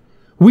mercy.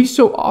 We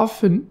so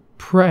often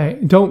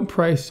don't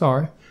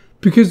pray,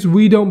 because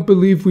we don't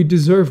believe we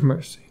deserve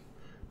mercy.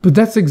 But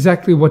that's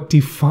exactly what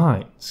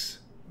defines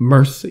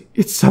mercy.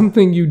 It's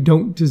something you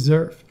don't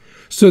deserve.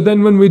 So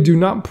then when we do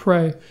not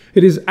pray,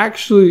 it is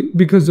actually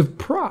because of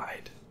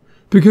pride,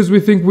 because we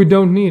think we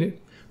don't need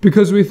it,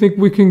 because we think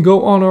we can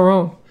go on our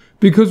own,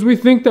 because we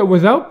think that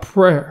without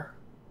prayer,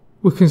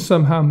 we can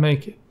somehow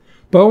make it.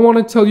 But I want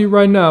to tell you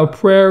right now,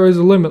 prayer is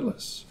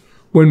limitless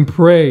when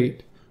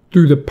prayed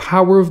through the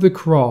power of the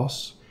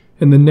cross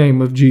in the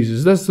name of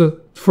Jesus. That's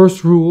the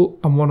first rule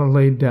I want to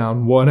lay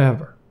down,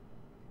 whatever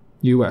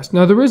you ask.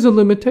 Now, there is a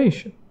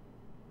limitation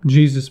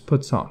Jesus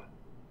puts on it.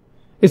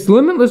 It's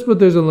limitless, but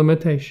there's a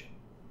limitation.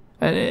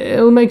 And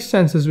it'll make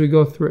sense as we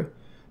go through.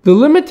 The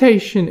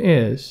limitation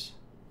is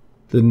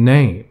the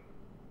name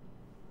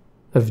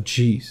of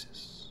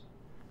Jesus.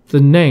 The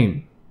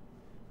name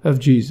of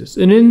Jesus.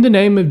 And in the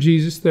name of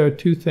Jesus, there are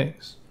two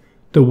things: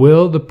 the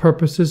will, the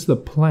purposes, the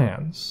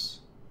plans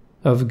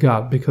of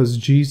God, because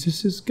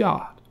Jesus is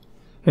God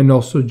and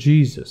also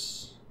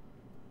Jesus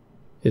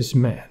is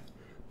man.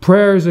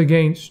 Prayer is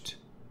against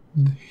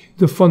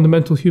the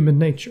fundamental human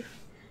nature.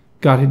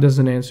 God, he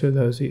doesn't answer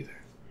those either.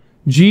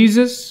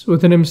 Jesus,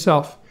 within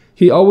himself,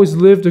 he always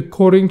lived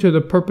according to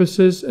the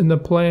purposes and the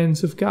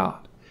plans of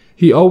God.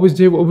 He always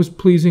did what was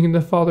pleasing in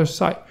the Father's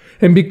sight.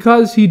 And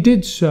because he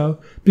did so,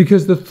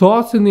 because the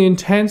thoughts and the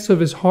intents of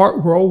his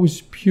heart were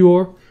always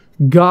pure,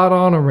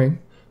 God-honoring,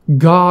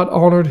 God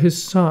honored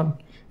his Son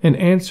and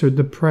answered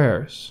the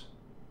prayers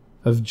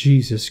of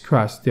Jesus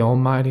Christ, the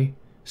Almighty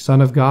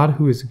Son of God,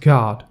 who is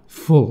God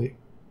fully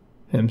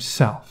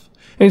himself.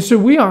 And so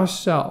we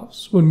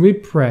ourselves, when we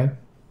pray,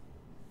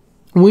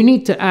 we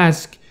need to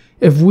ask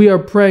if we are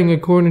praying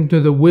according to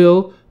the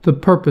will, the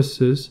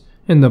purposes,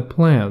 and the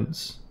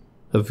plans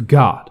of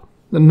God.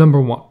 Number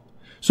one.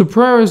 So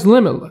prayer is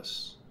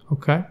limitless,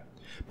 okay?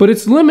 But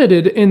it's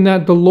limited in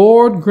that the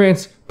Lord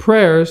grants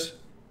prayers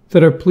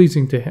that are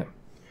pleasing to him.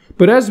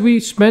 But as we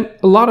spent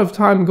a lot of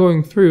time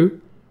going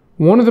through,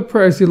 one of the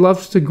prayers he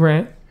loves to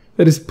grant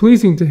that is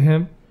pleasing to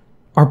him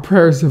are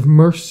prayers of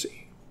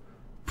mercy,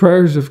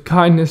 prayers of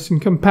kindness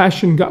and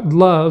compassion. God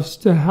loves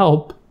to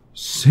help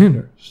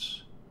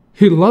sinners.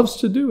 He loves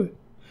to do it.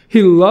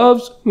 He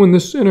loves when the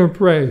sinner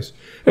prays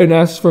and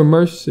asks for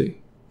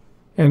mercy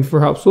and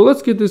for help. So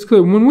let's get this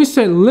clear. When we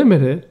say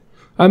limited,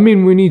 I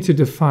mean we need to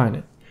define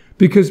it,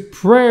 because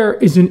prayer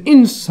is an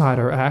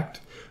insider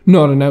act,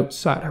 not an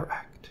outsider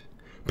act.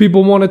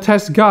 People want to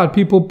test God.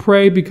 People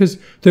pray because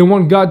they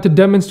want God to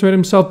demonstrate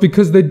himself,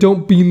 because they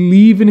don't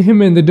believe in him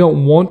and they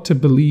don't want to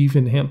believe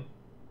in him.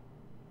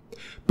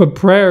 But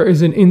prayer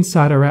is an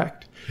insider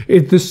act.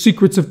 The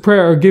secrets of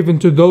prayer are given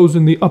to those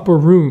in the upper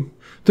room,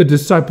 the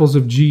disciples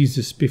of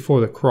Jesus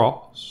before the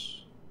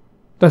cross.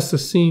 That's the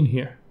scene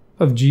here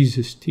of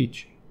Jesus'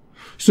 teaching.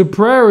 So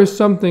prayer is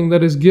something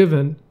that is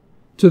given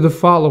to the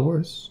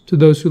followers, to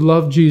those who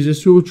love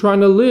Jesus, who are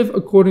trying to live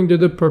according to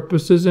the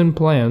purposes and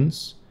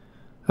plans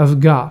of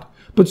God.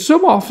 But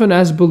so often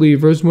as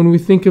believers, when we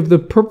think of the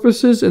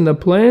purposes and the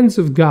plans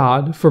of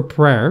God for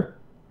prayer,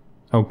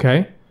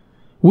 okay,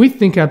 we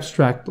think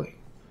abstractly.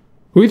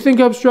 We think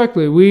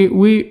abstractly. We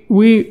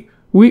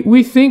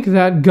think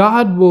that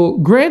God will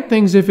grant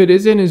things if it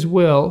is in his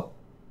will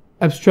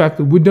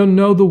abstractly. We don't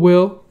know the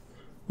will.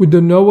 We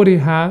don't know what he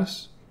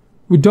has.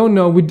 We don't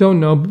know,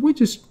 but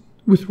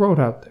we throw it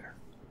out there.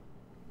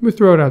 We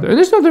throw it out there. And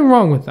there's nothing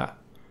wrong with that.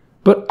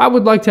 But I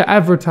would like to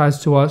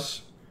advertise to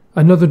us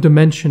another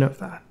dimension of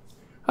that.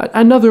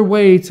 Another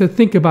way to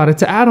think about it,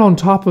 to add on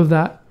top of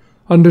that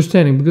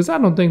understanding, because I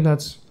don't think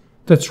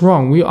that's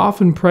wrong. We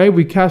often pray,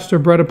 we cast our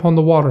bread upon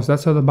the waters.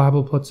 That's how the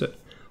Bible puts it.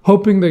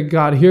 Hoping that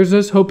God hears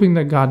us, hoping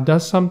that God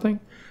does something.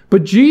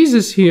 But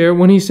Jesus here,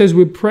 when he says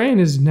we pray in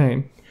his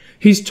name,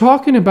 he's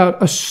talking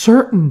about a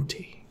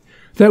certainty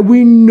that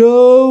we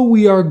know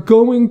we are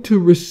going to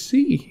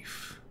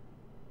receive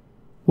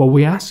what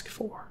we ask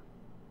for.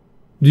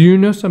 Do you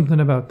know something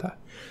about that?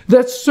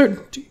 That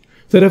certainty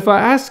that if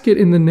I ask it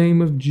in the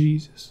name of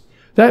Jesus,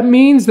 that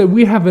means that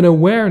we have an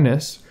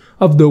awareness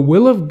of the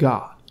will of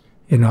God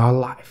in our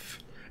life.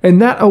 And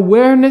that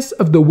awareness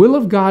of the will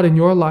of God in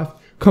your life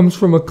comes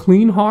from a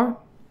clean heart,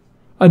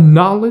 a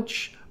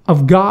knowledge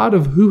of God,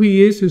 of who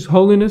he is, his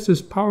holiness,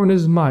 his power, and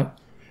his might,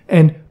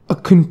 and a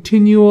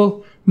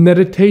continual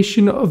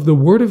meditation of the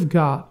Word of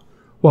God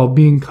while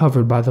being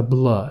covered by the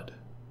blood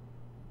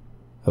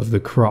of the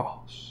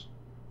cross.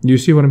 You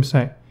see what I'm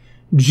saying?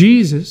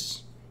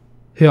 Jesus,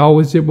 he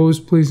always did what was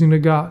pleasing to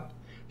God.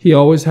 He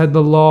always had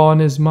the law in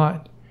his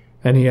mind,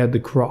 and he had the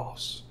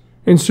cross.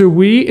 And so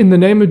we, in the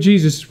name of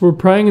Jesus, if we're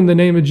praying in the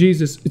name of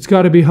Jesus, it's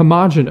got to be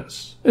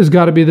homogeneous. It's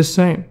got to be the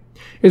same.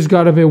 It's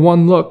got to be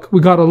one look. We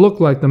got to look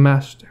like the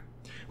Master.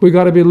 We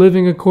got to be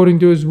living according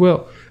to his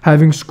will,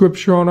 having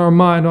Scripture on our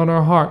mind, on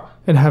our heart,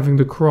 and having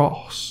the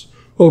cross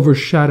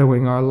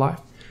overshadowing our life.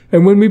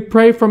 And when we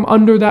pray from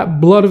under that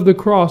blood of the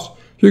cross,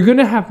 you're going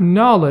to have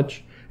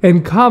knowledge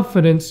and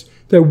confidence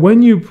that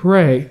when you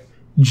pray,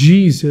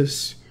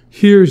 Jesus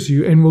hears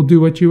you and will do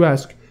what you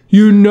ask.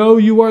 You know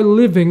you are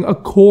living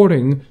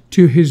according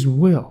to his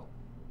will.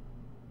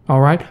 All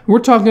right? We're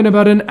talking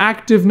about an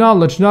active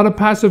knowledge, not a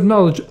passive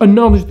knowledge. A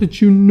knowledge that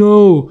you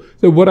know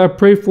that what I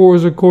pray for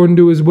is according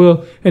to His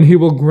will and He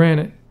will grant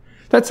it.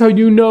 That's how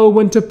you know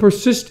when to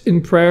persist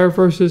in prayer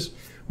versus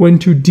when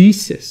to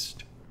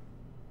desist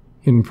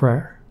in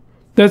prayer.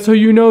 That's how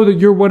you know that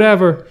your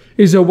whatever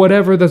is a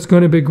whatever that's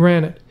going to be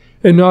granted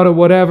and not a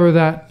whatever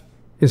that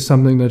is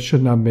something that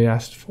should not be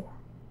asked for.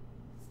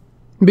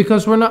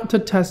 Because we're not to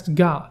test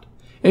God.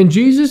 And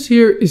Jesus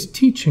here is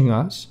teaching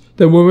us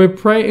that when we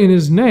pray in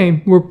His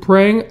name, we're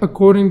praying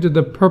according to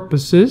the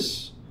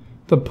purposes,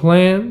 the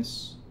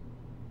plans,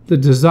 the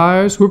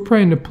desires. We're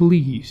praying to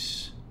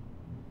please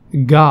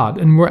God.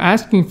 And we're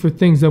asking for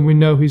things that we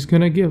know He's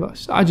going to give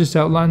us. I just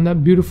outlined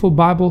that beautiful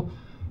Bible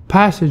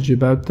passage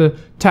about the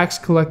tax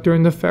collector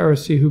and the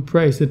Pharisee who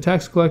prays. The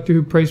tax collector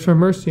who prays for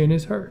mercy and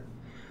is heard.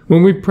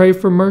 When we pray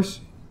for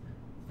mercy,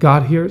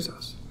 God hears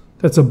us.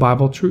 That's a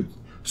Bible truth.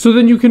 So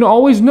then you can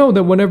always know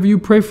that whenever you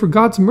pray for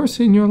God's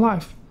mercy in your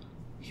life,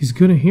 He's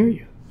going to hear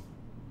you.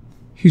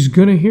 He's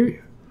going to hear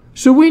you.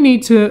 So we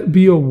need to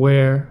be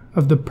aware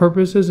of the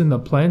purposes and the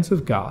plans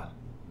of God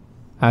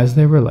as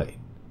they relate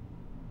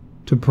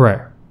to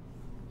prayer.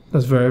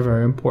 That's very,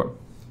 very important.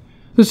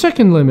 The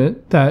second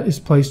limit that is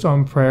placed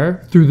on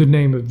prayer through the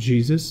name of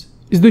Jesus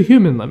is the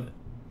human limit,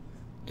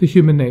 the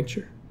human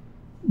nature.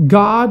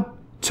 God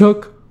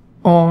took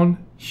on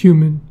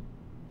human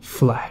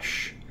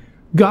flesh.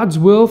 God's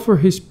will for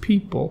His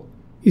people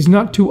is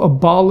not to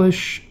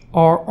abolish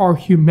our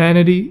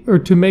humanity or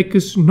to make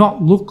us not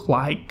look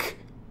like,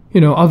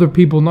 other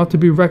people, not to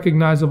be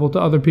recognizable to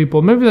other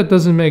people. Maybe that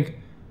doesn't make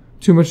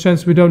too much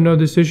sense. We don't know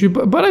this issue,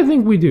 but I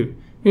think we do.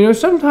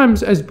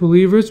 Sometimes as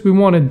believers, we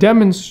want to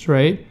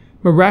demonstrate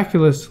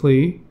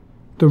miraculously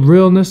the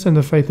realness and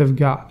the faith of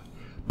God.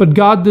 But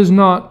God does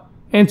not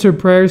answer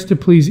prayers to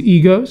please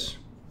egos.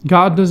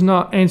 God does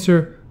not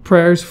answer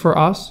prayers for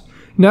us.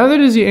 Neither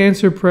does He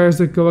answer prayers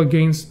that go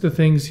against the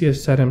things He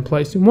has set in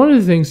place. And one of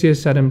the things He has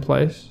set in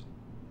place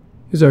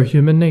is our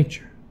human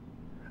nature.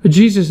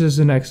 Jesus is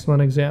an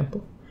excellent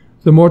example.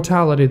 The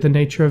mortality, the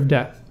nature of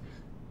death.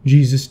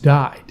 Jesus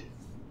died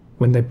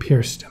when they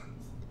pierced Him.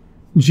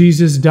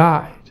 Jesus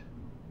died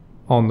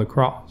on the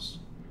cross.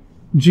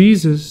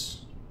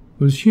 Jesus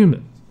was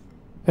human.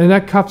 And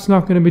that cup's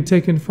not going to be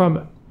taken from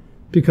Him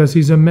because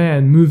He's a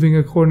man moving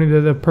according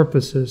to the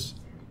purposes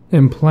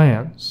and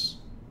plans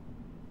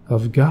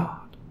of God.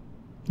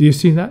 Do you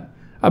see that?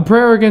 A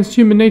prayer against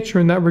human nature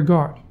in that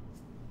regard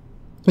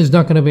is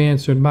not going to be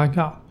answered by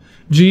God.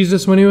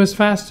 Jesus, when He was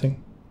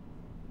fasting,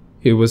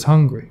 He was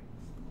hungry.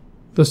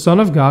 The Son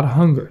of God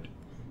hungered.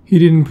 He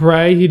didn't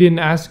pray. He didn't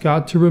ask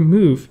God to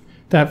remove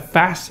that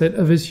facet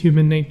of His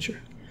human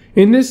nature.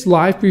 In this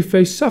life, we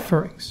face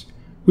sufferings.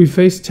 We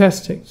face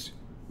testings.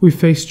 We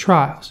face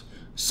trials.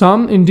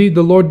 Some, indeed,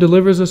 the Lord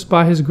delivers us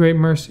by His great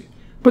mercy.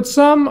 But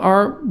some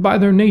are by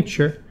their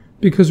nature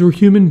because we're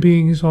human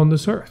beings on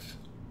this earth.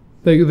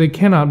 They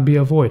cannot be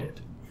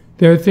avoided.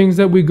 There are things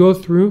that we go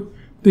through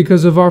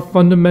because of our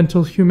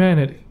fundamental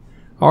humanity.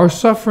 Our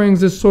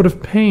sufferings, this sort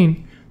of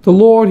pain, the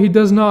Lord, He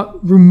does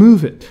not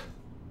remove it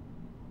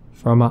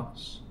from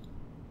us,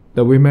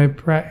 that we may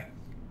pray.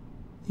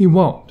 He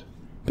won't,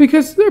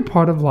 because they're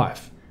part of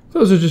life.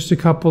 Those are just a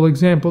couple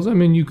examples.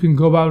 You can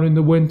go out in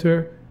the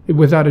winter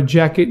without a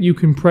jacket. You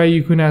can pray.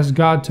 You can ask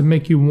God to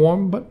make you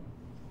warm, but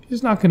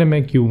He's not going to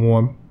make you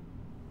warm.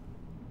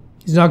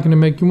 He's not going to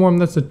make you warm.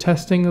 That's a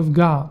testing of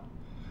God.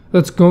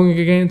 That's going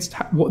against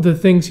the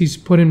things He's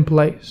put in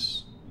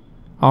place.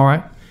 All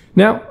right?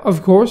 Now,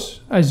 of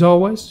course, as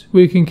always,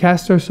 we can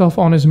cast ourselves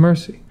on His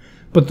mercy.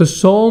 But the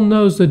soul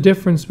knows the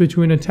difference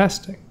between a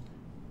testing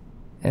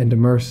and a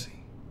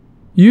mercy.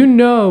 You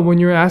know when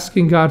you're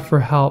asking God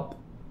for help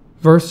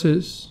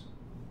versus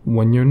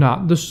when you're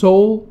not. The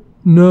soul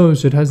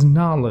knows, it has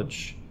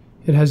knowledge.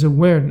 It has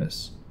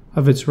awareness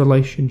of its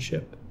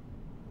relationship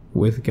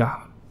with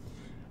God.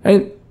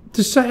 And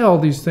to say all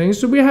these things,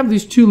 so we have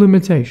these two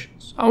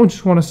limitations. I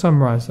just want to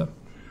summarize them.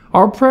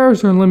 Our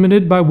prayers are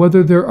limited by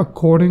whether they're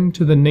according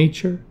to the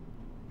nature,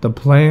 the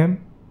plan,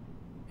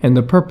 and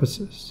the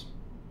purposes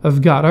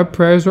of God. Our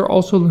prayers are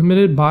also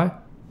limited by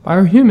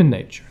our human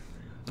nature.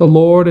 The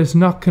Lord is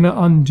not going to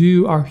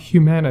undo our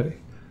humanity.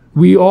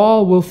 We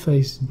all will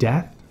face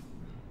death.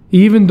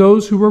 Even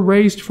those who were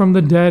raised from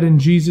the dead in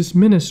Jesus'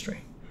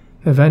 ministry,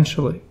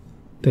 eventually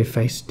they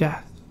face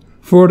death.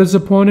 For it is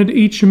appointed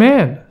each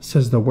man,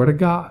 says the Word of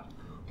God,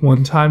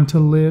 one time to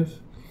live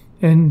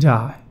and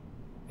die,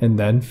 and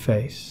then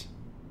face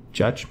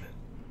judgment.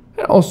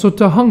 And also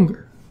to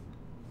hunger.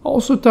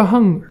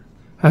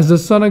 As the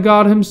Son of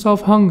God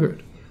Himself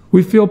hungered.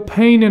 We feel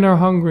pain in our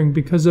hungering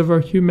because of our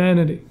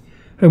humanity,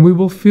 and we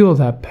will feel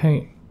that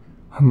pain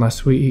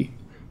unless we eat.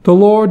 The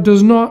Lord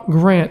does not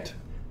grant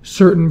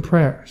certain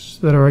prayers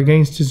that are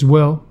against His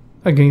will,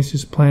 against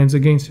His plans,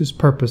 against His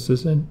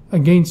purposes, and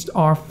against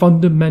our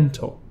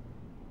fundamental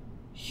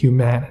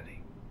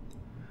humanity.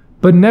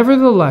 But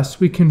nevertheless,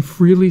 we can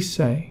freely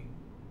say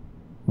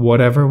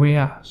whatever we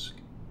ask.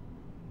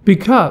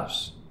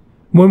 Because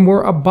when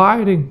we're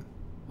abiding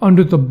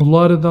under the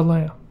blood of the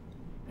Lamb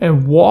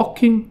and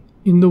walking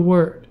in the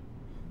Word,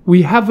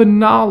 we have a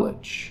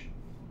knowledge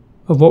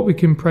of what we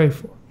can pray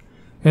for.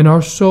 And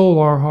our soul,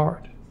 our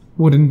heart,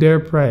 wouldn't dare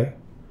pray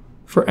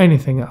for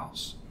anything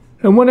else.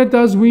 And when it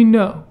does, we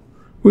know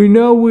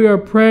we are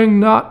praying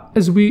not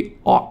as we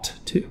ought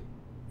to.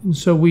 And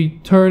so we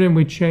turn and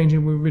we change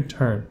and we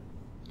return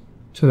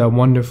to that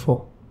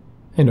wonderful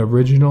and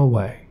original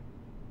way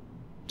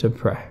to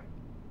pray.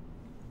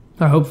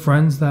 I hope,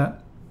 friends,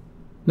 that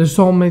this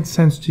all made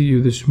sense to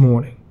you this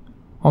morning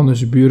on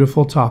this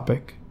beautiful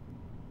topic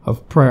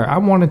of prayer. I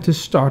wanted to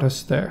start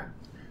us there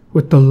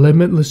with the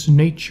limitless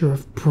nature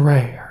of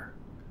prayer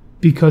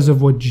because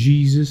of what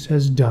Jesus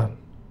has done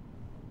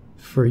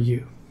for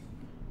you.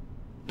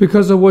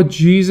 Because of what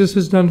Jesus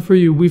has done for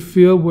you, we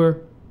feel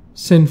we're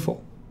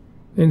sinful,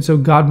 and so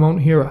God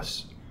won't hear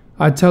us.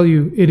 I tell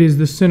you, it is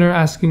the sinner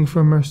asking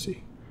for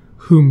mercy,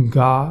 whom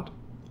God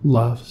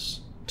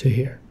loves to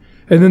hear.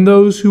 And then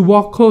those who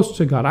walk close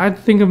to God. I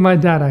think of my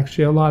dad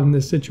actually a lot in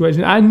this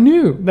situation. I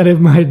knew that if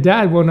my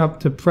dad went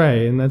up to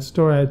pray, in that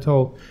story I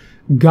told,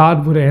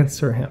 God would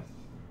answer him.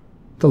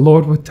 The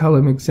Lord would tell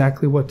him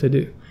exactly what to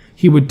do.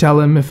 He would tell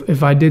him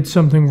if I did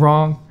something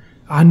wrong.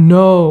 I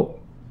know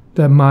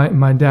that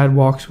my dad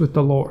walks with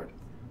the Lord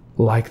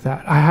like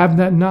that. I have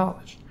that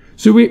knowledge.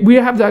 So we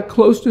have that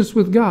closeness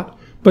with God.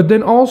 But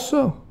then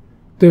also,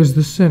 there's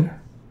the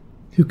sinner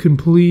who can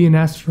plead and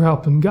ask for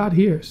help, and God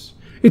hears.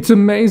 It's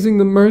amazing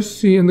the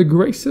mercy and the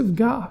grace of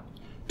God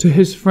to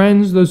his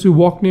friends, those who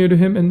walk near to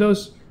him, and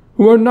those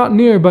who are not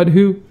near but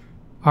who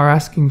are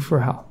asking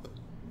for help.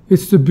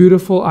 It's the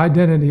beautiful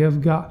identity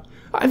of God.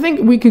 I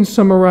think we can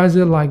summarize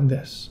it like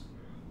this.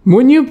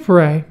 When you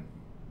pray,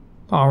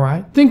 all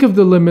right, think of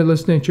the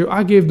limitless nature.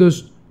 I gave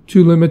those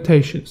two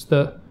limitations,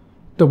 the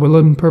will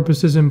and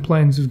purposes and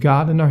plans of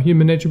God and our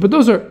human nature, but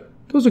those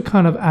are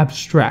kind of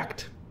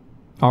abstract.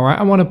 All right,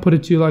 I want to put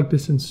it to you like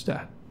this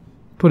instead.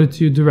 Put it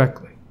to you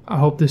directly. I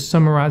hope this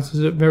summarizes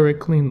it very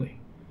cleanly.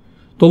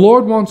 The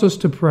Lord wants us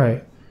to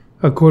pray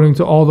according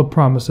to all the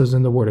promises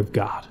in the Word of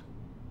God.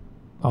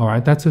 All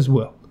right, that's His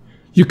will.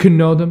 You can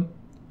know them.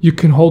 You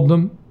can hold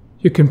them.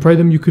 You can pray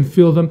them. You can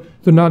feel them.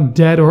 They're not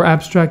dead or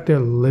abstract. They're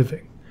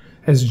living.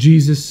 As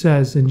Jesus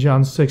says in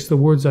John 6, the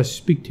words I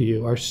speak to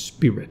you are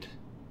spirit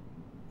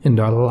and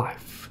are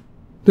life.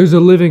 There's a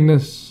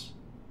livingness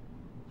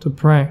to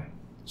praying.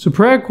 So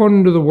pray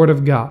according to the Word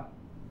of God.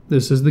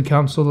 This is the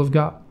counsel of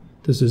God.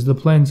 This is the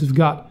plans of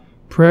God.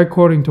 Pray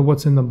according to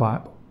what's in the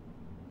Bible.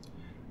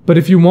 But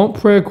if you won't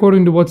pray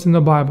according to what's in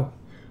the Bible,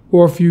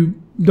 or if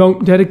you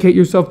don't dedicate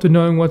yourself to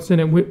knowing what's in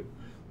it, we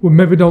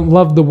maybe don't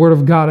love the Word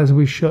of God as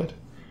we should,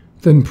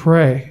 then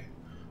pray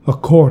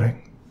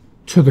according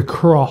to the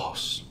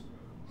cross.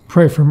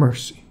 Pray for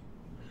mercy.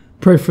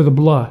 Pray for the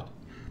blood.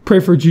 Pray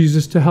for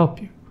Jesus to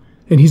help you.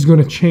 And He's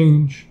going to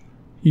change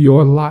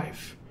your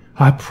life.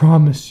 I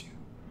promise you.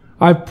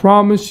 I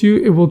promise you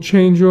it will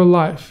change your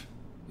life.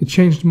 It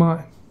changed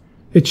mine.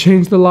 It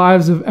changed the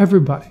lives of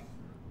everybody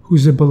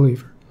who's a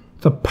believer.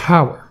 The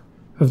power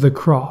of the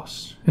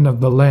cross and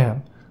of the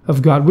Lamb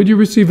of God. Would you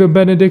receive a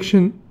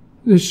benediction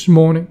this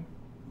morning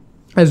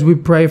as we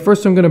pray?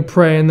 First I'm going to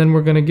pray and then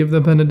we're going to give the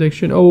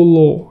benediction. Oh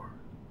Lord,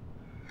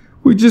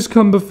 we just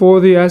come before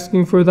Thee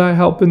asking for Thy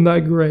help and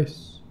Thy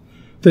grace,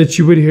 that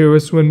You would hear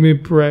us when we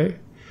pray.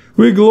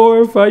 We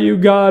glorify You,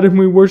 God, and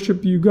we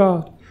worship You,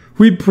 God.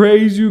 We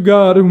praise You,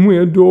 God, and we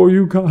adore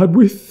You, God.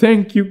 We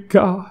thank You,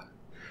 God.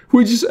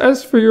 We just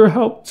ask for Your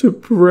help to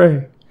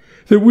pray,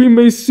 that we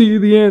may see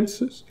the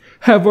answers,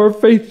 have our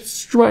faith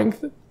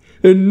strengthened,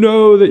 and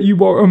know that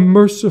You are a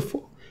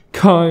merciful,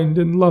 kind,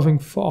 and loving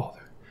Father.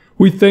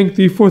 We thank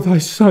Thee for Thy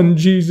Son,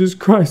 Jesus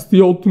Christ,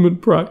 the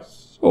ultimate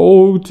price.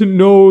 Oh, to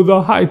know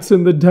the heights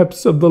and the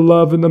depths of the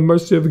love and the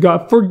mercy of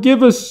God.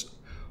 Forgive us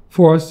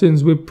for our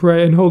sins, we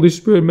pray, and Holy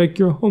Spirit, make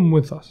Your home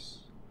with us.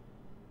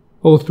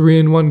 O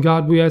three-in-one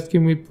God, we ask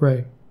and we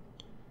pray.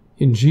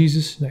 In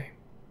Jesus' name.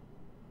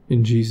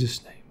 In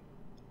Jesus' name.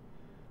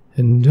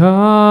 And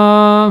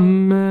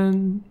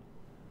Amen.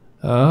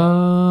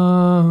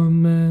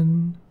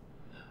 Amen.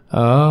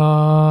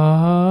 Amen.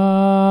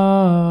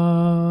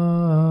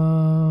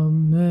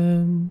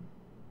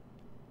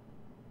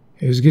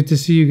 It was good to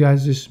see you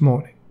guys this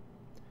morning.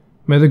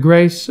 May the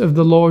grace of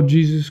the Lord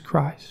Jesus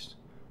Christ,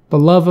 the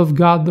love of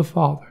God the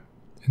Father,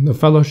 and the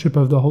fellowship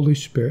of the Holy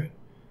Spirit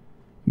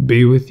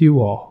be with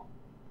you all,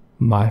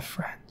 my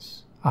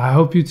friends. I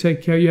hope you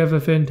take care. You have a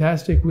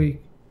fantastic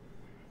week.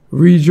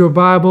 Read your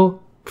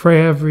Bible.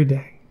 Pray every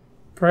day.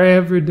 Pray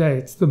every day.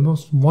 It's the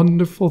most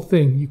wonderful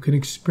thing you can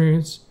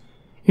experience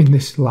in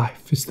this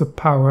life. It's the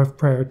power of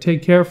prayer.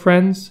 Take care,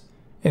 friends,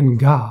 and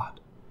God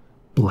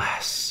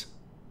bless.